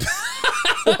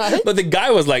 But the guy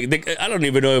was like, I don't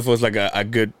even know if it was like a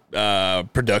good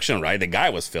production, right? The guy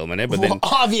was filming it, but then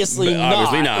obviously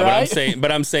not. Right?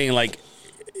 But I'm saying like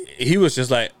he was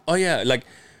just like, oh yeah, like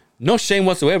no shame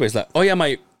whatsoever. It's like, oh yeah,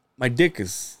 my dick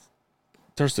turns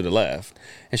to the left,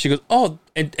 and she goes, oh,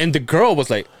 and the girl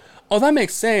was like, oh, that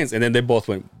makes sense, and then they both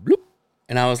went bloop,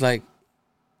 and I was like,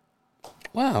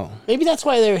 wow. Maybe that's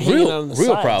why they're hanging on the real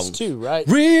sides problems too, right?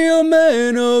 Real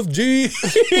man of genius.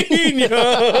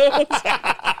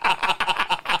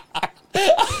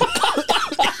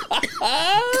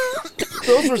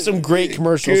 Those were some great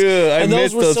commercials. Yeah, and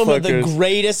those were some of the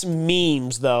greatest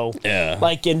memes, though. Yeah.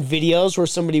 Like in videos where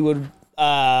somebody would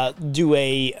do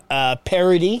a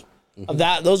parody of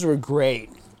that. Those were great.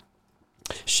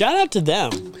 Shout out to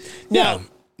them. Now,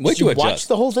 did you watch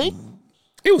the whole thing?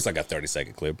 It was like a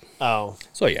 30-second clip. Oh.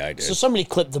 So yeah, I did. So somebody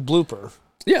clipped the blooper.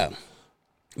 Yeah.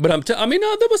 But there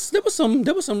was some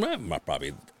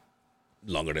probably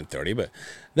longer than 30, but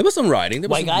there was some writing. There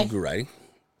was White guy? Good writing.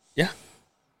 Yeah.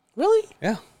 Really?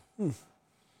 Yeah.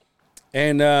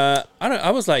 And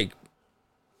I was like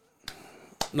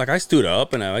I stood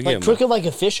up and I gave him crooked like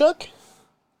a fish hook?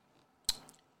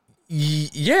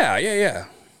 Yeah.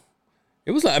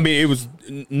 It was like, it was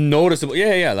noticeable.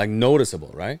 Yeah, like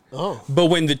noticeable, right? Oh. But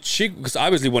when the chick, because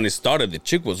obviously when it started, the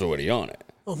chick was already on it.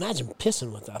 Oh, imagine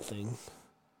pissing with that thing.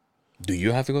 Do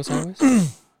you have to go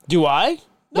sideways? Do I?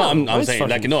 No, I'm saying,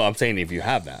 I'm saying if you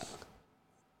have that,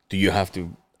 do you have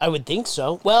to? I would think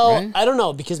so. Well, right? I don't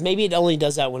know, because maybe it only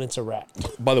does that when it's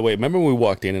erect. By the way, remember when we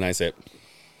walked in and I said,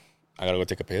 I gotta go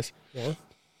take a piss? Yeah.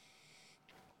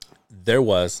 There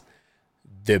was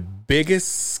the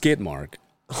biggest skid mark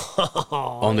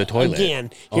on the toilet. Again,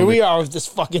 here we are with this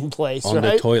fucking place, on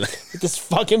right? the toilet. With this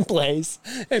fucking place.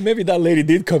 Hey, maybe that lady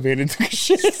did come in and took a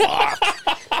shit. Fuck.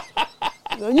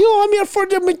 I'm here for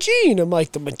the machine. I'm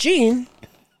like, the machine?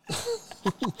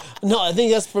 No, I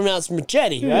think that's pronounced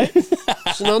machete, right? She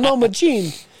said, no,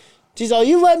 machine. She's like,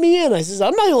 you let me in. I says,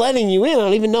 I'm not letting you in. I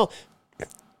don't even know.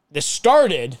 This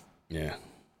started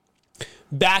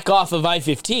back off of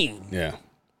I-15. Yeah.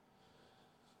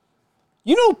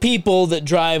 You know people that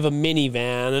drive a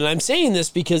minivan, and I'm saying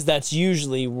this because that's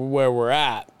usually where we're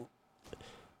at.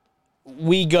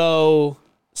 We go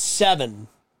 7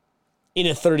 in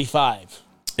a 35.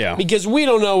 Yeah. Because we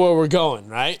don't know where we're going,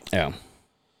 right? Yeah.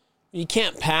 You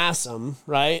can't pass them,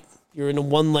 right? You're in a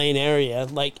 1-lane area.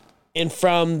 Like, and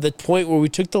from the point where we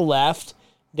took the left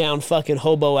down fucking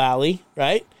Hobo Alley,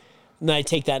 right? And then I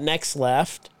take that next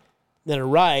left, then a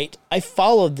right. I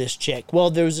followed this chick. Well,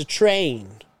 there was a train.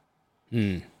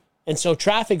 And so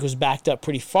traffic was backed up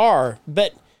pretty far.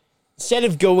 But instead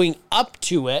of going up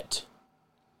to it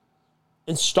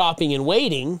and stopping and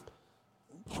waiting,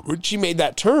 when she made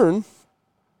that turn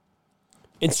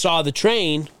and saw the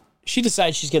train, she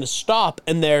decides she's going to stop,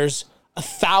 and there's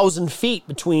 1,000 feet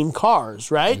between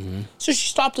cars, right? So she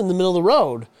stopped in the middle of the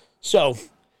road. So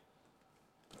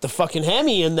the fucking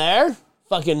Hemi in there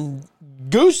fucking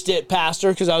goosed it past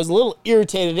her because I was a little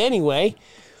irritated anyway.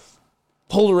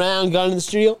 Pulled around, got in the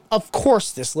studio. Of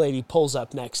course this lady pulls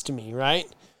up next to me, right?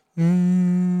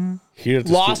 Here at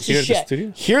the Lost his shit.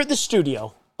 studio? Here at the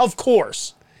studio. Of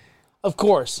course. Of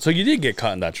course. So you did get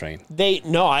caught in that train?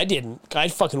 No, I didn't. I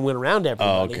fucking went around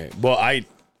everybody. Oh, okay. Well,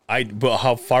 but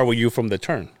how far were you from the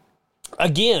turn?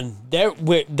 Again,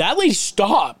 that lady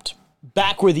stopped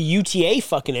back where the UTA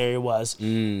fucking area was.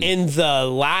 And the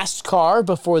last car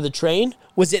before the train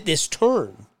was at this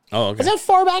turn. Oh, okay. That's how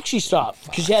far back she stopped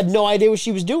because she had no idea what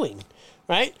she was doing,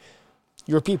 right?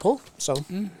 You're people, so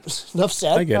enough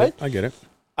said. I get it.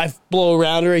 I blow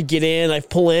around her, I get in, I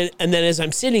pull in, and then as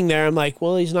I'm sitting there, I'm like,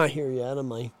 well, he's not here yet. I'm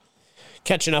like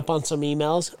catching up on some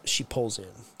emails. She pulls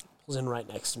in right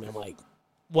next to me. I'm like,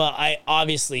 well, I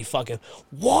obviously fucking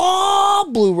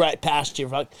blew right past you.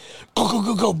 Go,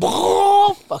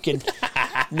 fucking.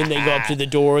 And then they go up to the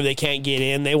door. They can't get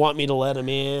in. They want me to let them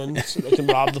in so they can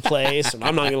rob the place, and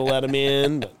I'm not going to let them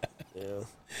in. But, yeah.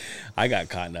 I got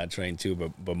caught in that train too,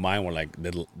 but mine were like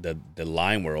the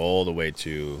line were all the way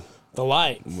to the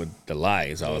light. With the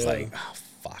light. So I was like, oh,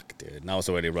 fuck, dude. And I was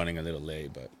already running a little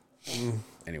late, but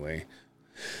anyway.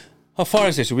 How far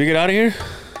is this? Should we get out of here?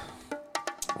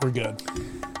 We're good.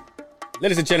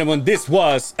 Ladies and gentlemen, this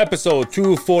was episode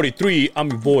 243. I'm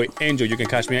your boy, Angel. You can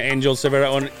catch me at Angel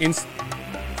Cervera on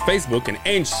Facebook and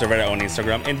Angel Cervera on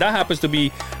Instagram. And that happens to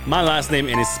be my last name,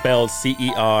 and it's spelled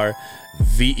Cervera.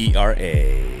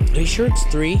 Are you sure it's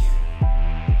 3?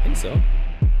 I think so.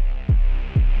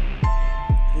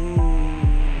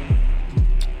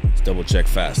 Let's double check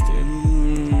fast,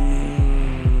 dude.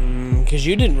 Because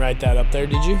you didn't write that up there,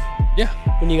 did you? Yeah.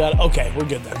 When you got okay, we're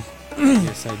good then.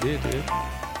 Yes, I did, dude.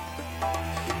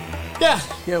 Yeah,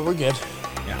 we're good.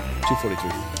 Yeah,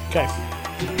 243. Okay.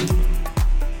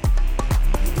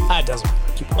 That doesn't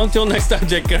matter. Keep going. Until next time,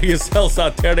 take care of yourselves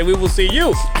out there, and we will see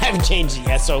you I haven't changed it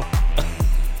yet, so.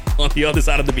 on the other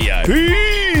side of the BI.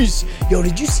 Peace! Yo,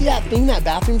 did you see that thing, that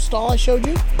bathroom stall I showed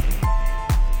you?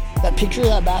 That picture of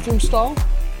that bathroom stall?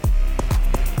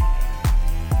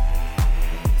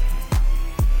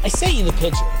 I sent you the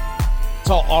picture. It's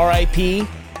all R.I.P.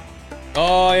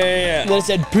 Oh, yeah. And then it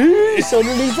said peace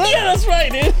underneath it. Yeah, that's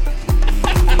right, dude.